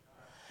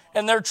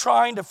 And they're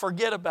trying to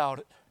forget about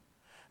it.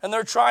 And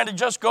they're trying to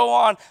just go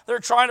on. They're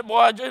trying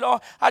to,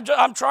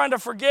 I'm trying to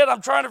forget.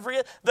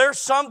 There's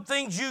some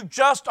things you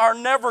just are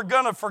never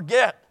going to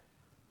forget.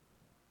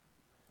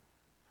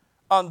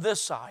 on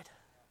this side.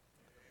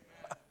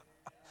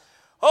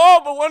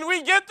 Oh, but when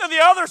we get to the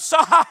other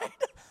side,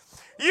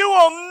 you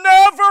will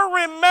never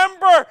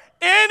remember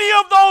any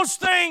of those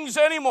things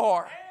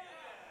anymore.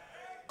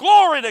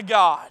 Glory to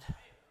God.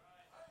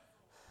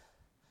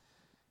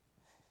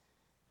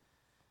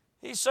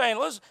 He's saying,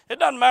 listen, it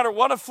doesn't matter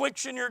what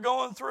affliction you're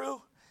going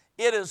through.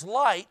 It is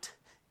light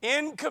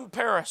in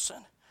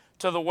comparison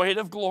to the weight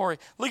of glory.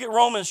 Look at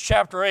Romans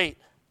chapter 8.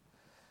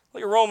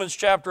 Look at Romans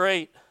chapter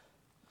 8.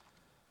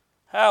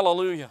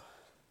 Hallelujah.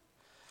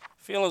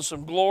 Feeling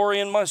some glory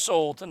in my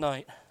soul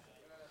tonight.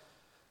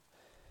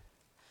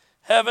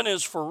 Heaven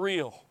is for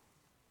real.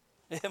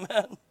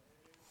 Amen.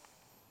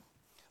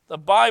 The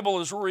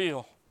Bible is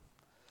real.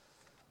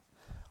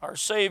 Our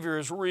Savior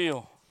is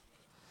real.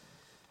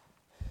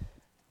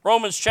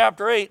 Romans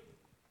chapter 8.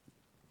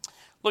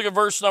 Look at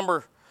verse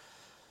number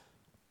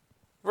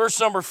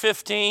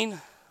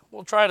 15.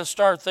 We'll try to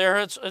start there.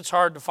 It's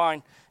hard to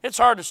find. It's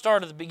hard to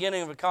start at the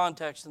beginning of a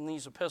context in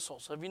these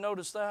epistles. Have you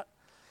noticed that?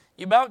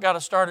 You about got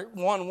to start at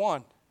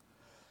 1:1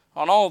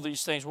 on all of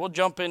these things. We'll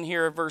jump in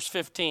here at verse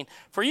 15.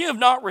 For ye have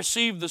not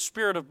received the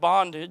spirit of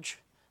bondage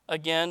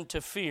again to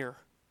fear,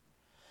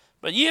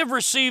 but ye have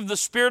received the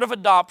spirit of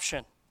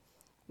adoption,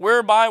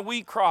 whereby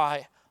we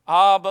cry,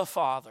 Abba,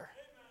 Father.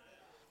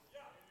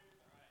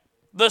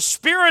 The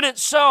Spirit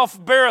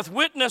itself beareth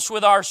witness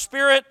with our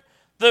spirit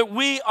that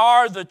we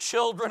are the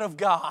children of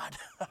God.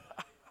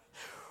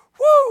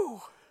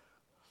 Woo!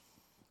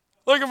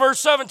 Look at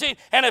verse 17.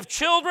 And if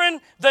children,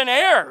 then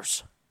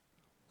heirs.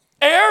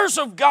 Heirs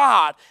of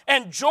God,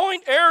 and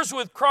joint heirs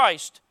with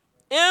Christ,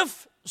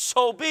 if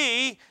so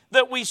be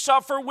that we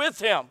suffer with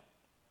Him,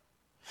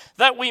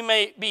 that we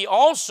may be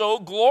also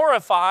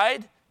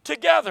glorified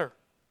together.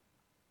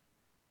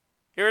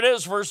 Here it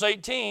is, verse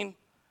 18.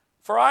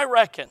 For I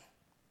reckon.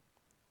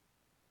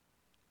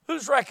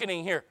 Who's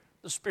reckoning here?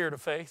 The spirit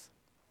of faith.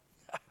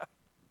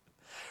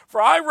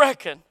 For I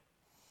reckon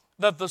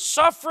that the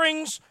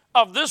sufferings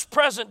of this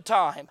present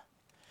time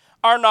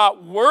are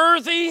not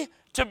worthy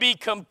to be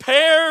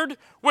compared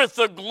with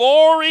the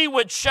glory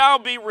which shall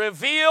be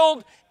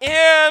revealed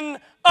in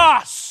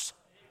us.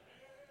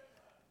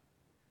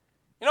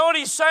 You know what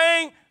he's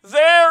saying?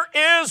 There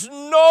is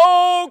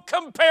no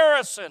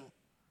comparison.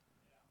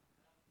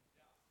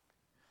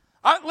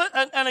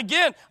 And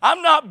again,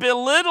 I'm not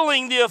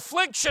belittling the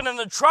affliction and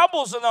the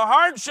troubles and the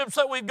hardships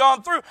that we've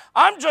gone through.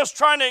 I'm just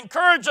trying to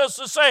encourage us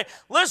to say,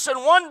 listen,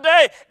 one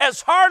day,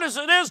 as hard as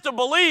it is to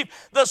believe,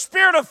 the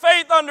spirit of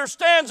faith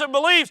understands and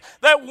believes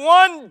that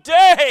one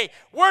day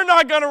we're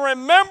not going to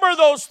remember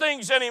those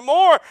things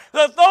anymore,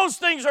 that those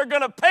things are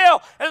going to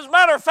pale. As a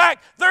matter of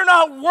fact, they're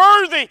not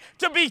worthy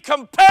to be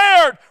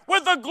compared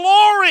with the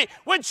glory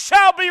which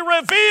shall be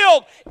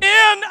revealed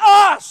in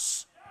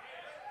us.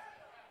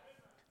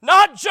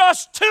 Not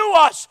just to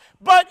us,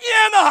 but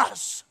in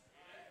us.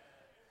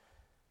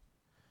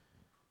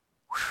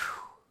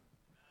 Whew.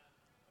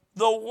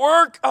 The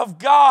work of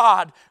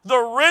God, the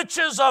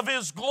riches of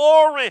His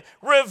glory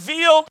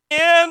revealed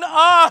in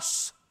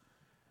us.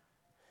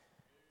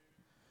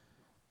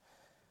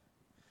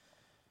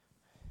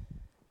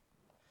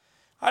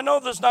 I know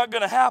this is not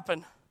going to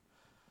happen,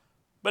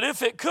 but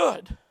if it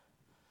could,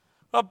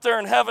 up there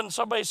in heaven,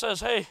 somebody says,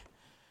 hey,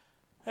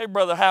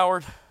 Brother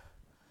Howard,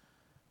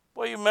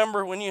 boy, you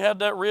remember when you had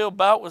that real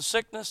bout with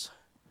sickness?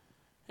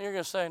 And you're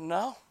going to say,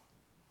 no,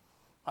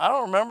 I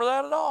don't remember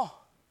that at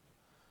all.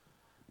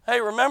 Hey,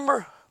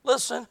 remember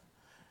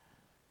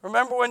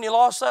when you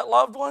lost that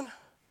loved one?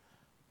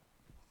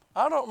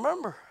 I don't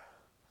remember.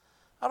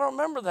 I don't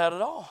remember that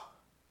at all.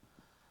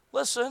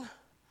 Listen,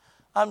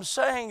 I'm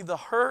saying the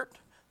hurt,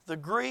 the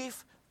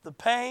grief, the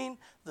pain,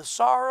 the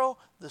sorrow,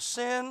 the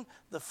sin,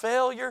 the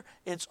failure,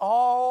 it's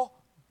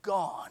all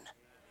gone.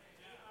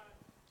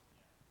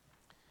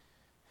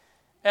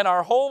 And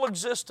our whole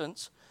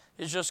existence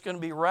is just going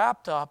to be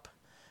wrapped up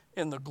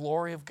in the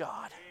glory of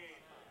God.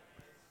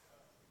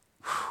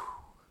 Whew.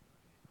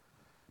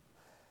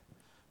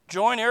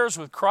 Joint heirs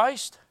with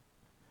Christ.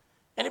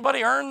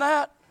 Anybody earn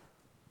that?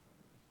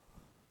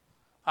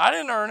 I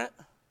didn't earn it.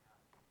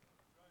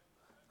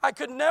 I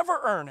could never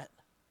earn it.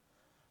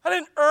 I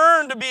didn't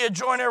earn to be a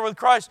joint heir with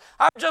Christ.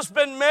 I've just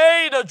been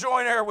made a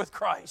joint heir with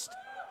Christ.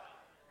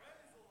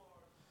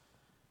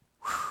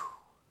 Whew.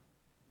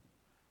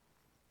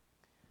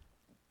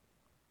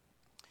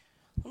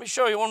 Let me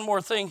show you one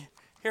more thing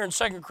here in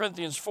 2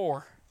 Corinthians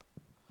 4.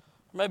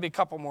 Maybe a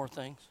couple more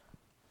things.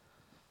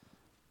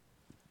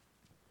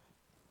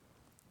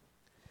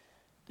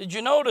 Did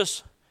you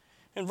notice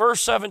in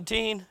verse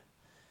 17?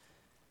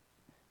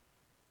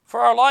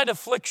 For our light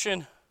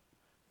affliction,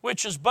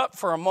 which is but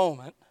for a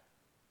moment,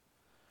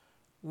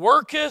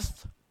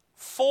 worketh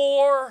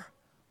for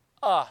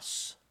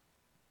us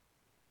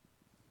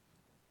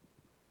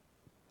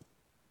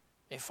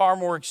a far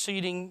more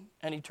exceeding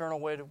and eternal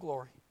weight of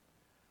glory.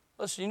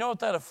 Listen, you know what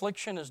that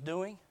affliction is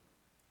doing?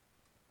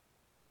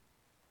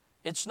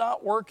 It's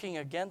not working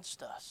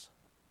against us.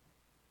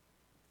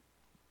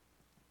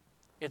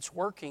 It's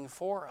working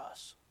for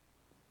us.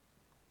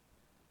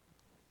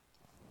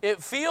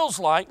 it feels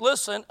like,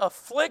 listen,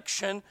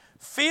 affliction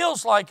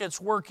feels like it's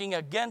working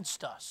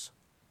against us.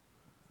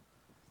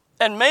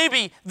 And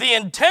maybe the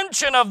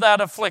intention of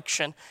that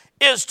affliction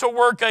is to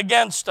work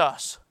against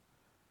us.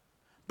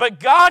 But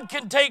God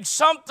can take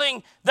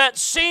something that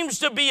seems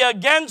to be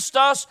against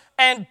us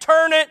and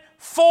turn it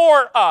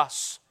for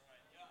us.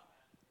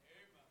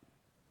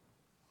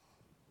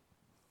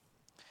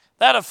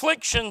 That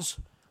affliction's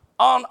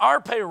on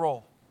our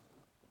payroll.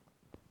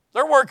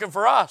 They're working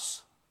for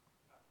us.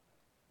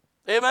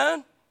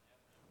 Amen?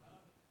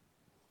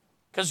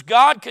 Because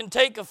God can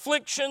take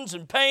afflictions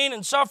and pain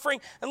and suffering.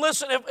 And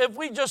listen, if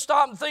we just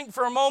stop and think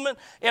for a moment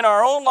in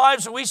our own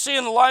lives and we see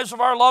in the lives of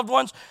our loved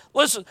ones,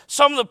 listen,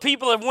 some of the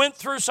people that went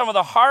through some of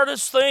the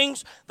hardest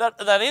things that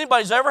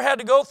anybody's ever had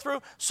to go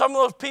through, some of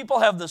those people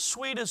have the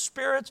sweetest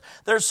spirits.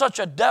 There's such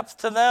a depth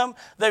to them.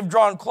 They've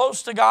drawn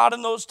close to God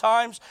in those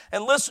times.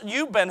 And listen,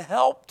 you've been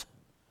helped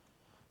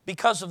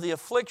because of the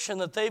affliction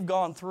that they've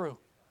gone through.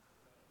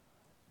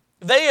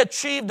 They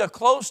achieved a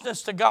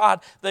closeness to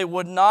God they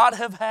would not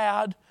have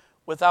had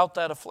without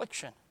that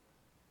affliction.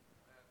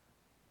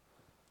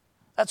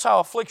 That's how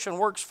affliction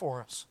works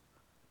for us.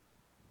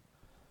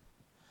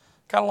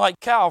 Kind of like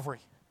Calvary.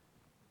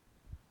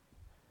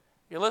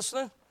 You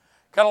listening?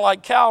 Kind of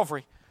like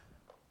Calvary.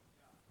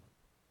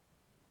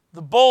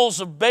 The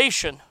bulls of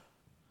Bashan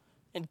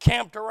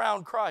encamped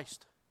around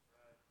Christ.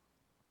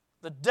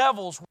 The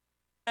devils were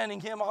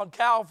standing him on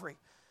Calvary.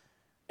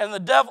 And the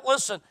devil,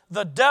 listen,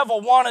 the devil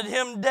wanted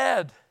him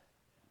dead.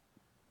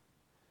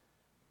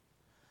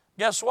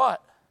 Guess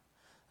what?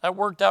 That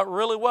worked out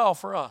really well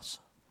for us.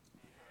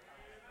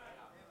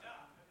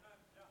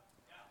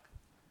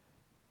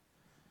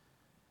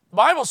 The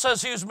Bible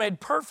says he was made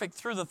perfect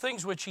through the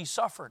things which he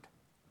suffered.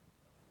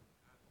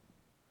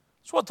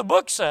 That's what the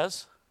book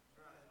says.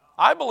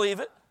 I believe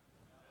it.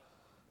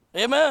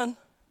 Amen.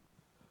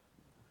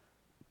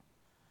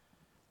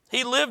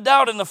 He lived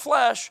out in the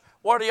flesh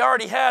what he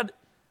already had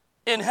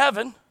in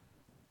heaven.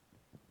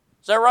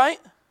 Is that right?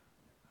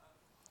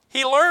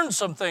 He learned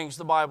some things,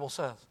 the Bible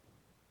says.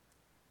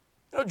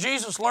 You know,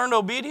 Jesus learned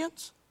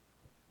obedience.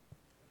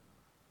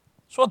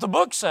 That's what the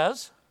book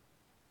says.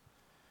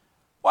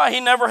 Why? He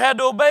never had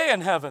to obey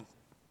in heaven.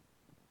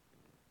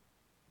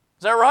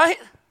 Is that right?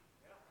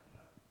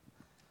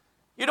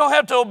 You don't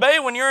have to obey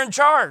when you're in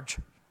charge.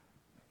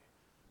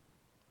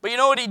 But you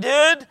know what he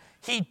did?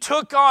 He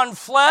took on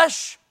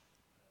flesh.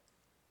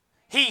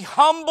 He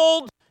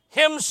humbled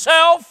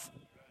himself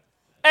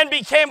and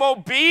became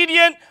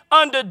obedient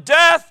unto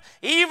death,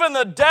 even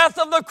the death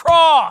of the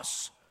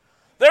cross.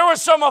 There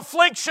was some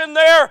affliction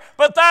there,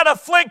 but that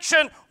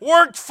affliction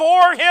worked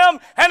for him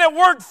and it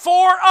worked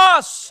for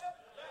us.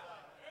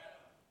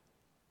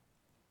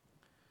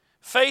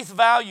 Faith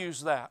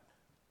values that.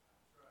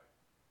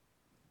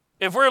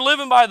 If we're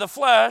living by the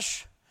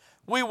flesh,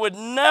 we would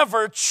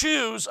never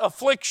choose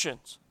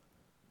afflictions.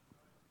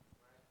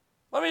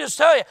 Let me just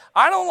tell you,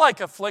 I don't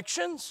like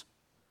afflictions,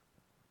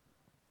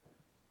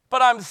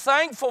 but I'm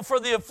thankful for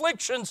the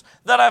afflictions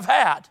that I've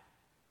had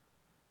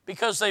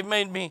because they've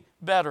made me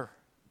better.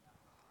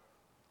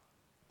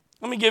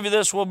 Let me give you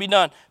this, we'll be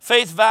done.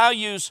 Faith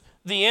values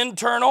the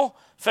internal,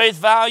 faith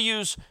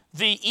values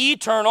the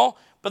eternal,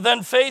 but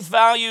then faith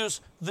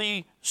values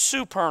the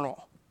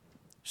supernal.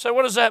 So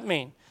what does that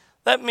mean?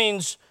 That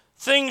means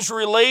things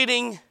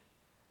relating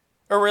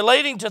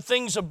to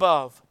things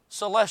above,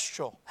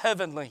 celestial,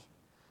 heavenly.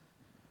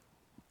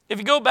 If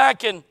you go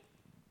back in,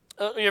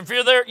 if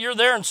you're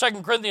there in 2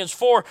 Corinthians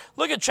 4,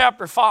 look at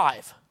chapter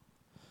 5.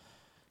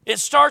 It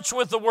starts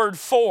with the word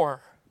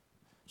for.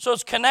 So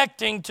it's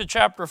connecting to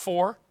chapter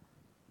 4.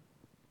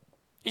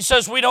 He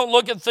says we don't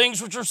look at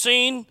things which are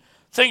seen,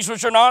 things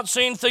which are not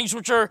seen, things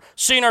which are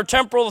seen are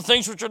temporal, the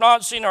things which are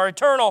not seen are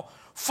eternal.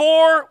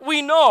 For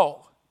we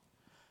know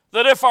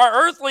that if our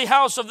earthly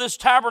house of this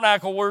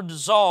tabernacle were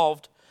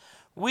dissolved,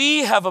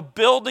 we have a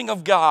building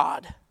of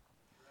God,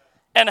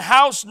 and a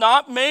house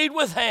not made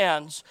with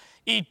hands,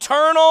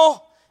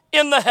 eternal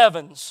in the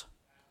heavens.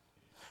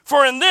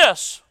 For in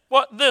this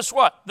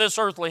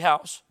earthly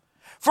house?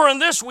 For in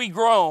this we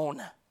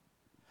groan,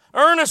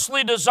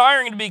 earnestly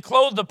desiring to be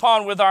clothed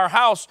upon with our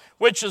house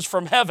which is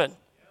from heaven.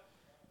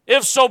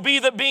 If so be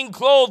that being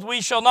clothed we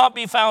shall not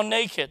be found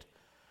naked.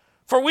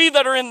 For we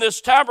that are in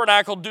this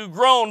tabernacle do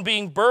groan,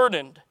 being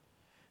burdened,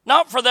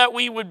 not for that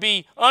we would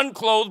be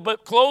unclothed,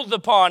 but clothed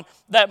upon,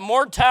 that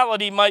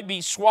mortality might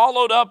be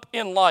swallowed up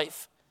in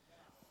life.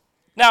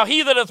 Now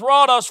he that hath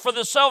wrought us for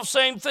the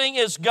selfsame thing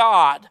is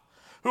God,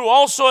 who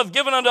also hath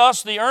given unto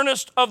us the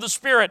earnest of the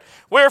Spirit.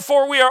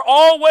 Wherefore we are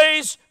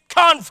always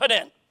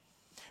confident,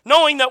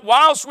 knowing that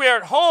whilst we are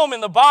at home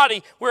in the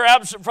body, we are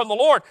absent from the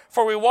Lord.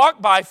 For we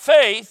walk by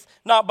faith,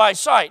 not by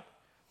sight.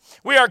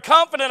 We are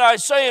confident, I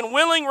say, and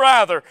willing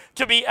rather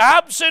to be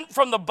absent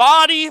from the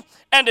body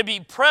and to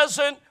be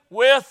present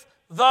with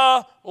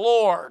the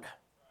Lord.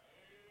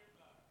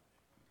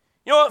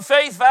 You know what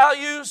faith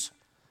values?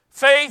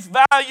 Faith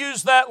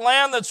values that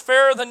land that's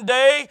fairer than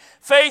day.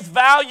 Faith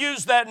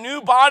values that new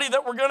body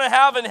that we're going to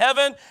have in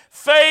heaven.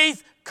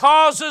 Faith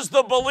causes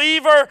the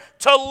believer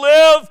to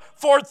live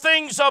for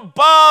things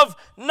above,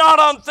 not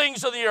on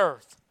things of the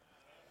earth.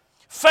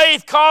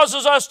 Faith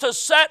causes us to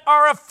set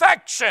our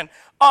affection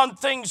on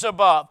things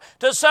above,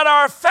 to set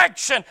our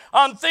affection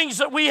on things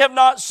that we have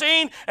not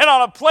seen and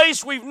on a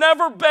place we've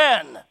never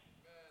been.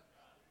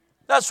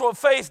 That's what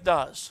faith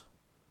does.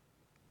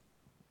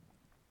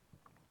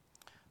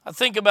 I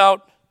think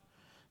about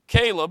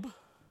Caleb.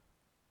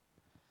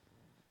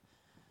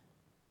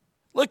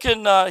 Look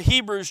in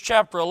Hebrews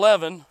chapter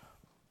 11.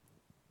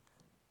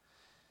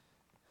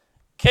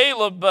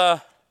 Caleb,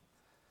 I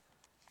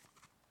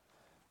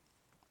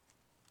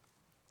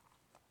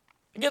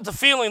get the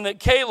feeling that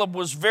Caleb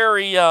was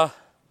very, for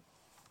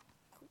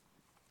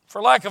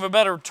lack of a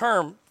better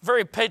term,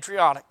 very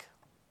patriotic.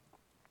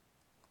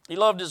 He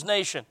loved his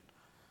nation.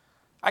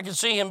 I can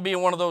see him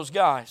being one of those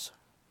guys.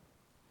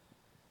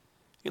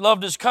 He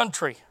loved his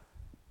country.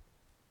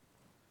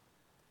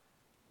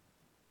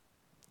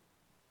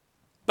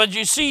 But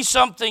you see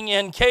something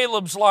in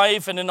Caleb's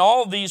life and in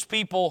all of these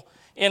people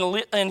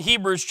in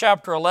Hebrews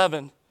chapter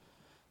 11.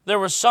 There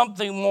was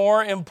something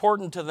more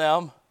important to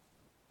them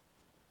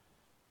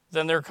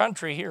than their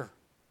country here.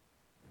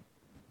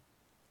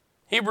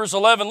 Hebrews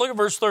 11, look at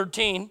verse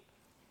 13.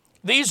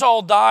 These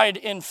all died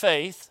in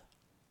faith,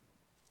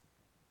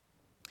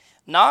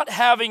 not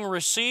having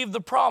received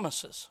the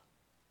promises,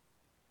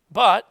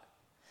 but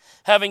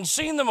having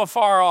seen them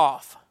afar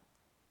off,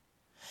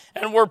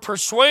 and were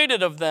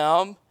persuaded of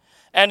them,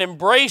 and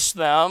embraced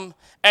them,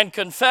 and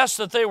confessed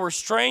that they were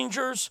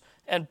strangers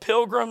and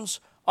pilgrims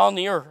on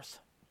the earth.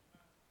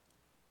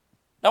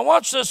 Now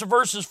watch this in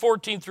verses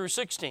 14 through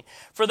 16.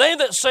 For they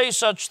that say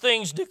such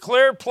things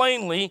declare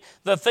plainly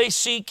that they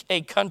seek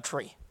a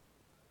country.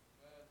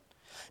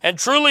 And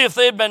truly, if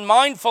they had been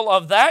mindful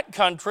of that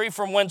country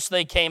from whence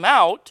they came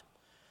out,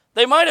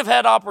 they might have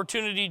had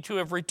opportunity to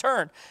have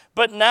returned.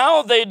 But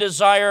now they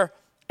desire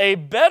a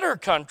better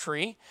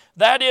country,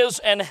 that is,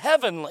 an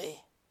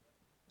heavenly.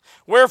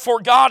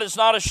 Wherefore God is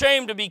not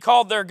ashamed to be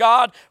called their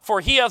God,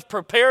 for he hath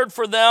prepared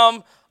for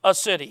them a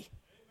city.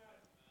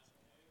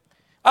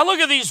 I look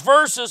at these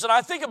verses and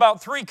I think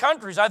about three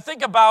countries. I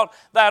think about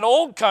that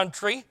old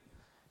country.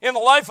 In the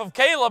life of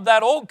Caleb,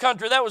 that old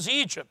country, that was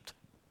Egypt.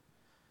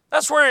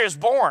 That's where he was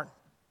born.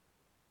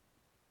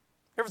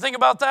 You ever think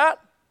about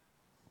that?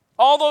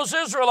 All those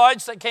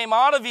Israelites that came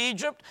out of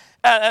Egypt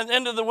and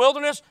into the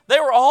wilderness, they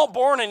were all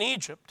born in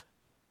Egypt.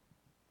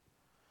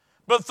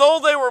 But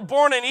though they were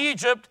born in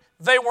Egypt,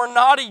 they were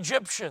not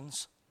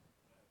Egyptians.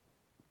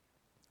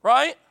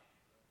 Right?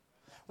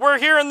 We're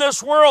here in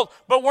this world,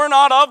 but we're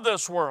not of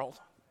this world.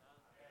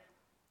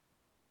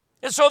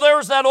 And so there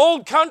was that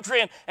old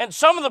country, and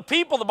some of the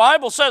people, the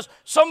Bible says,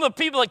 some of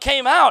the people that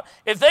came out,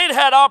 if they'd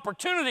had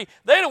opportunity,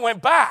 they'd have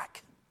went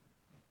back.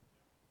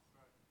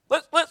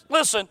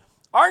 Listen,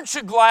 aren't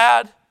you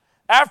glad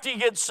after you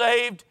get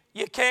saved,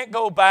 you can't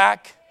go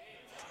back?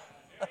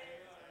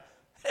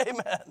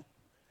 Amen.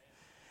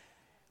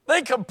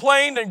 They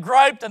complained and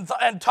griped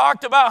and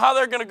talked about how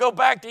they're going to go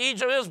back to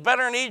Egypt. It was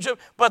better in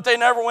Egypt, but they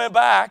never went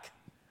back.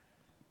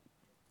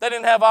 They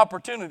didn't have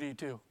opportunity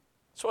to.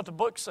 That's what the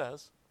book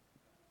says.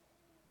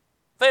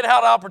 If they'd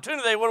had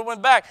opportunity, they would have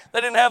went back. They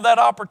didn't have that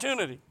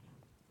opportunity.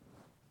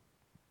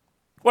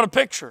 What a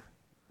picture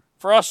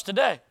for us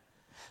today.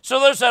 So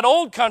there's that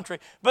old country,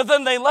 but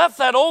then they left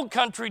that old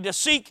country to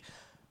seek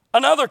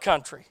another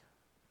country.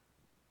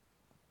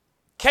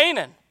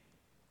 Canaan.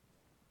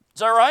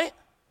 Is that right?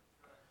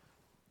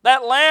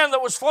 That land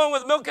that was flowing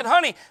with milk and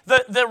honey,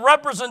 the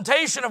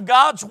representation of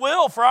God's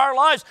will for our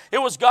lives. It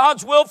was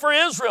God's will for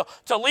Israel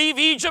to leave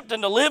Egypt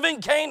and to live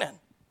in Canaan.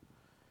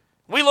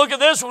 We look at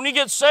this, when we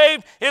get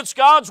saved, it's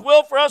God's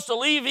will for us to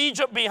leave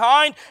Egypt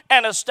behind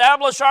and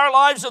establish our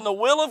lives in the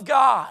will of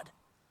God,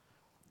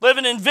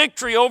 living in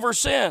victory over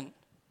sin.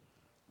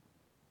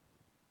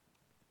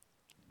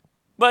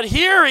 But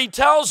here he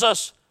tells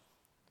us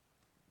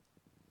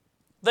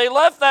they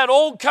left that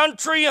old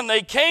country and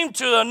they came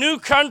to a new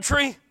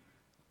country.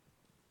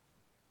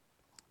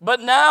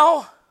 But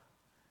now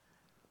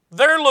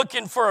they're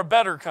looking for a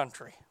better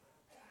country,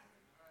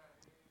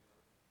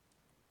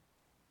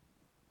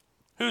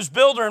 whose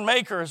builder and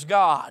maker is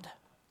God.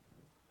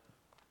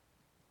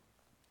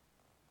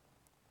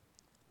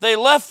 They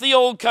left the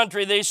old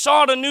country. They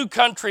sought a new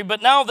country,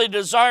 but now they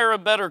desire a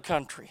better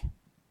country.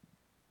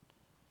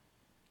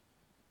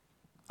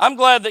 I'm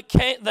glad that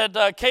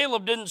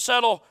Caleb didn't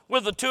settle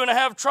with the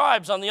 2.5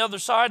 tribes on the other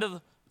side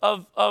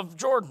of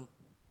Jordan.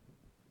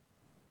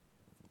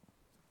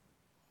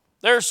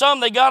 There are some,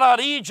 they got out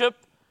of Egypt.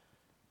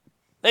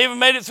 They even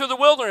made it through the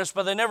wilderness,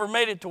 but they never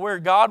made it to where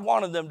God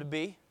wanted them to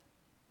be.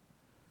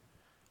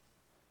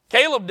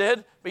 Caleb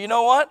did, but you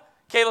know what?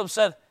 Caleb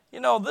said,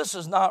 this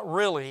is not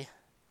really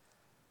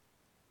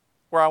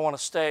where I want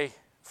to stay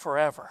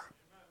forever.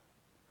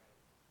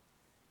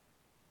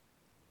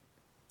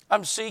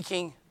 I'm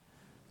seeking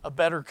a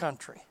better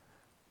country.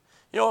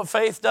 You know what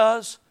faith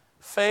does?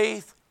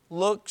 Faith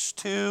looks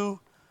to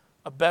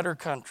a better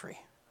country.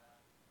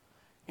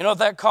 You know what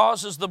that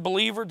causes the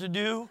believer to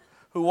do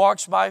who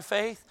walks by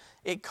faith?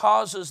 It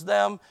causes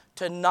them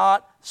to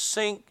not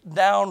sink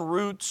down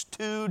roots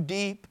too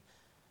deep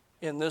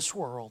in this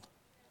world.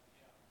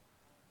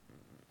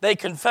 They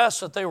confess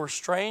that they were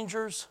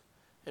strangers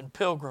and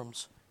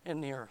pilgrims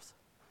in the earth.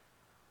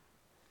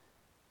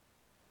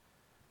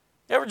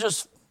 You ever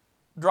just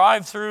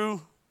drive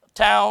through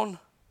town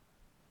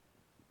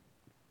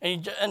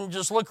and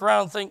just look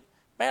around and think,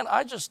 man,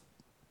 I just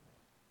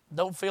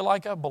don't feel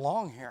like I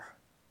belong here.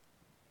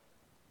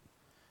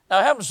 Now,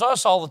 it happens to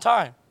us all the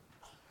time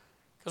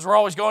because we're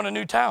always going to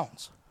new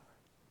towns.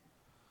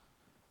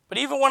 But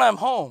even when I'm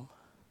home,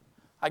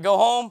 I go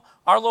home,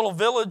 our little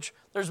village,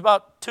 there's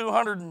about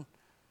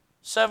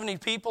 270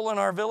 people in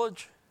our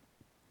village.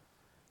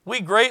 We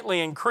greatly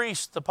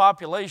increased the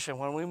population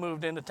when we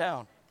moved into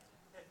town.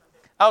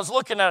 I was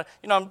looking at,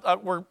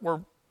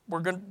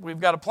 we've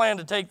got a plan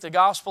to take the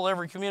gospel to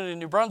every community in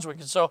New Brunswick.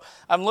 And so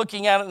I'm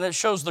looking at it and it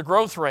shows the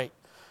growth rate,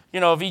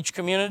 of each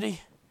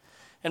community.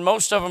 And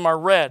most of them are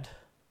red.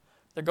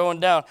 They're going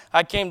down.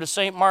 I came to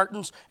St.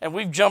 Martin's and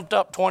we've jumped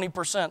up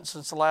 20%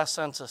 since the last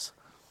census.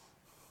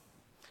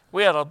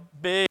 We had a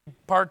big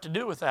part to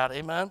do with that,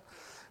 amen?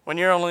 When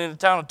you're only in a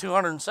town of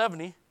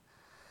 270.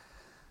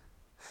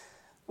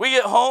 We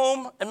get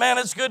home, and man,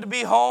 it's good to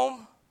be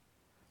home.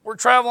 We're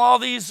traveling all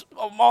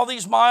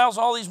these miles,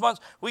 all these months.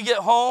 We get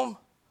home.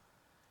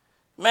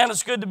 Man,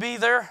 it's good to be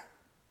there.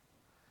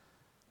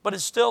 But it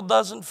still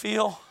doesn't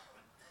feel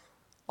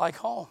like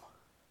home.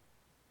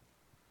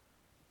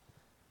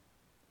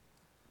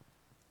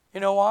 You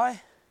know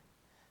why?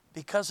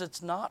 Because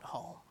it's not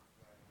home.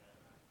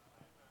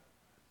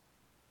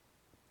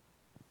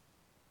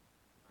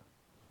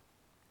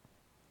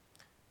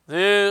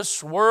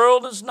 This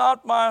world is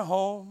not my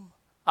home.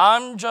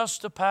 I'm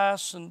just a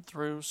passing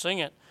through. Sing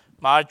it.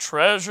 My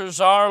treasures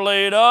are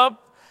laid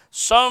up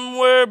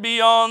somewhere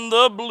beyond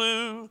the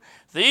blue.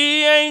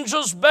 The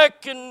angels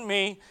beckon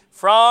me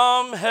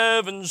from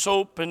heaven's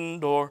open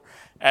door.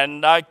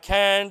 And I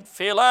can't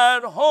feel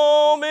at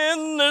home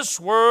in this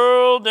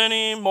world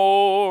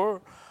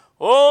anymore.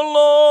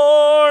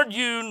 Oh Lord,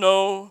 you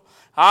know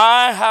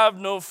I have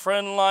no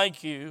friend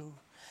like you.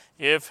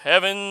 If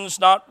heaven's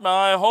not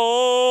my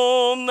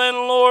home, then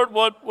Lord,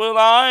 what will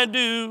I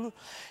do?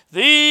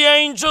 The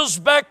angels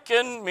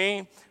beckon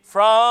me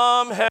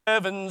from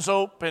heaven's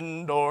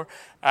open door,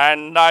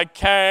 and I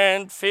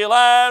can't feel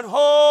at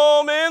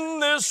home in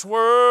this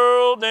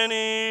world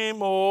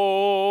anymore.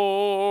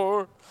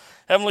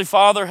 Heavenly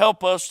Father,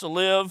 help us to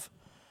live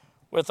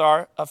with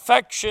our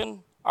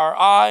affection, our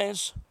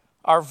eyes,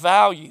 our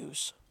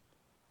values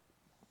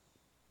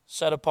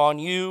set upon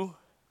you,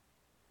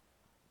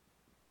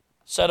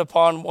 set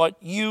upon what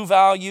you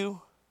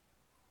value,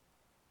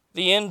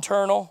 the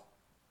internal,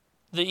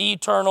 the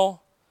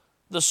eternal,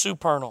 the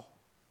supernal.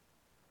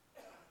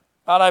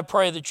 God, I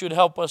pray that you'd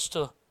help us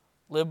to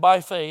live by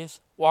faith,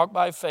 walk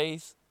by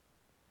faith.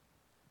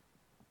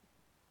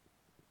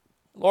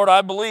 Lord,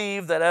 I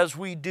believe that as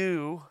we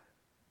do,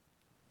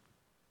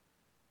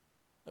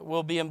 that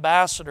we'll be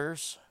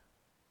ambassadors,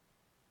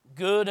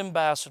 good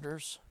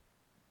ambassadors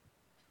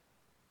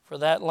for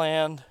that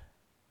land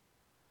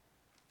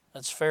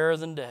that's fairer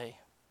than day.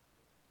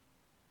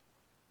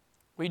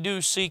 We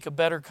do seek a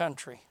better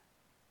country.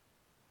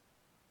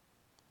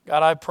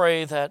 God, I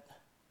pray that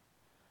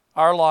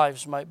our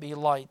lives might be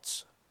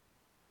lights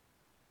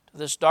to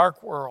this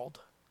dark world,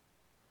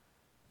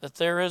 that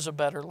there is a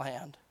better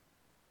land.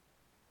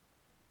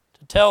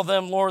 To tell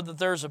them, Lord, that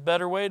there's a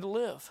better way to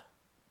live.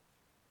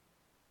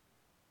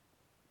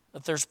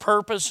 That there's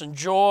purpose and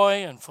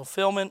joy and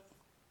fulfillment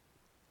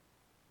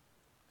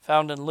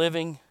found in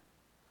living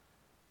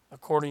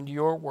according to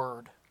your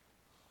word,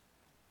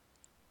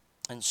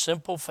 and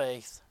simple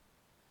faith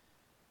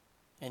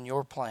in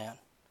your plan.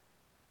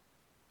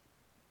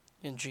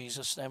 In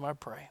Jesus' name I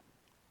pray.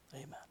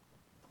 Amen.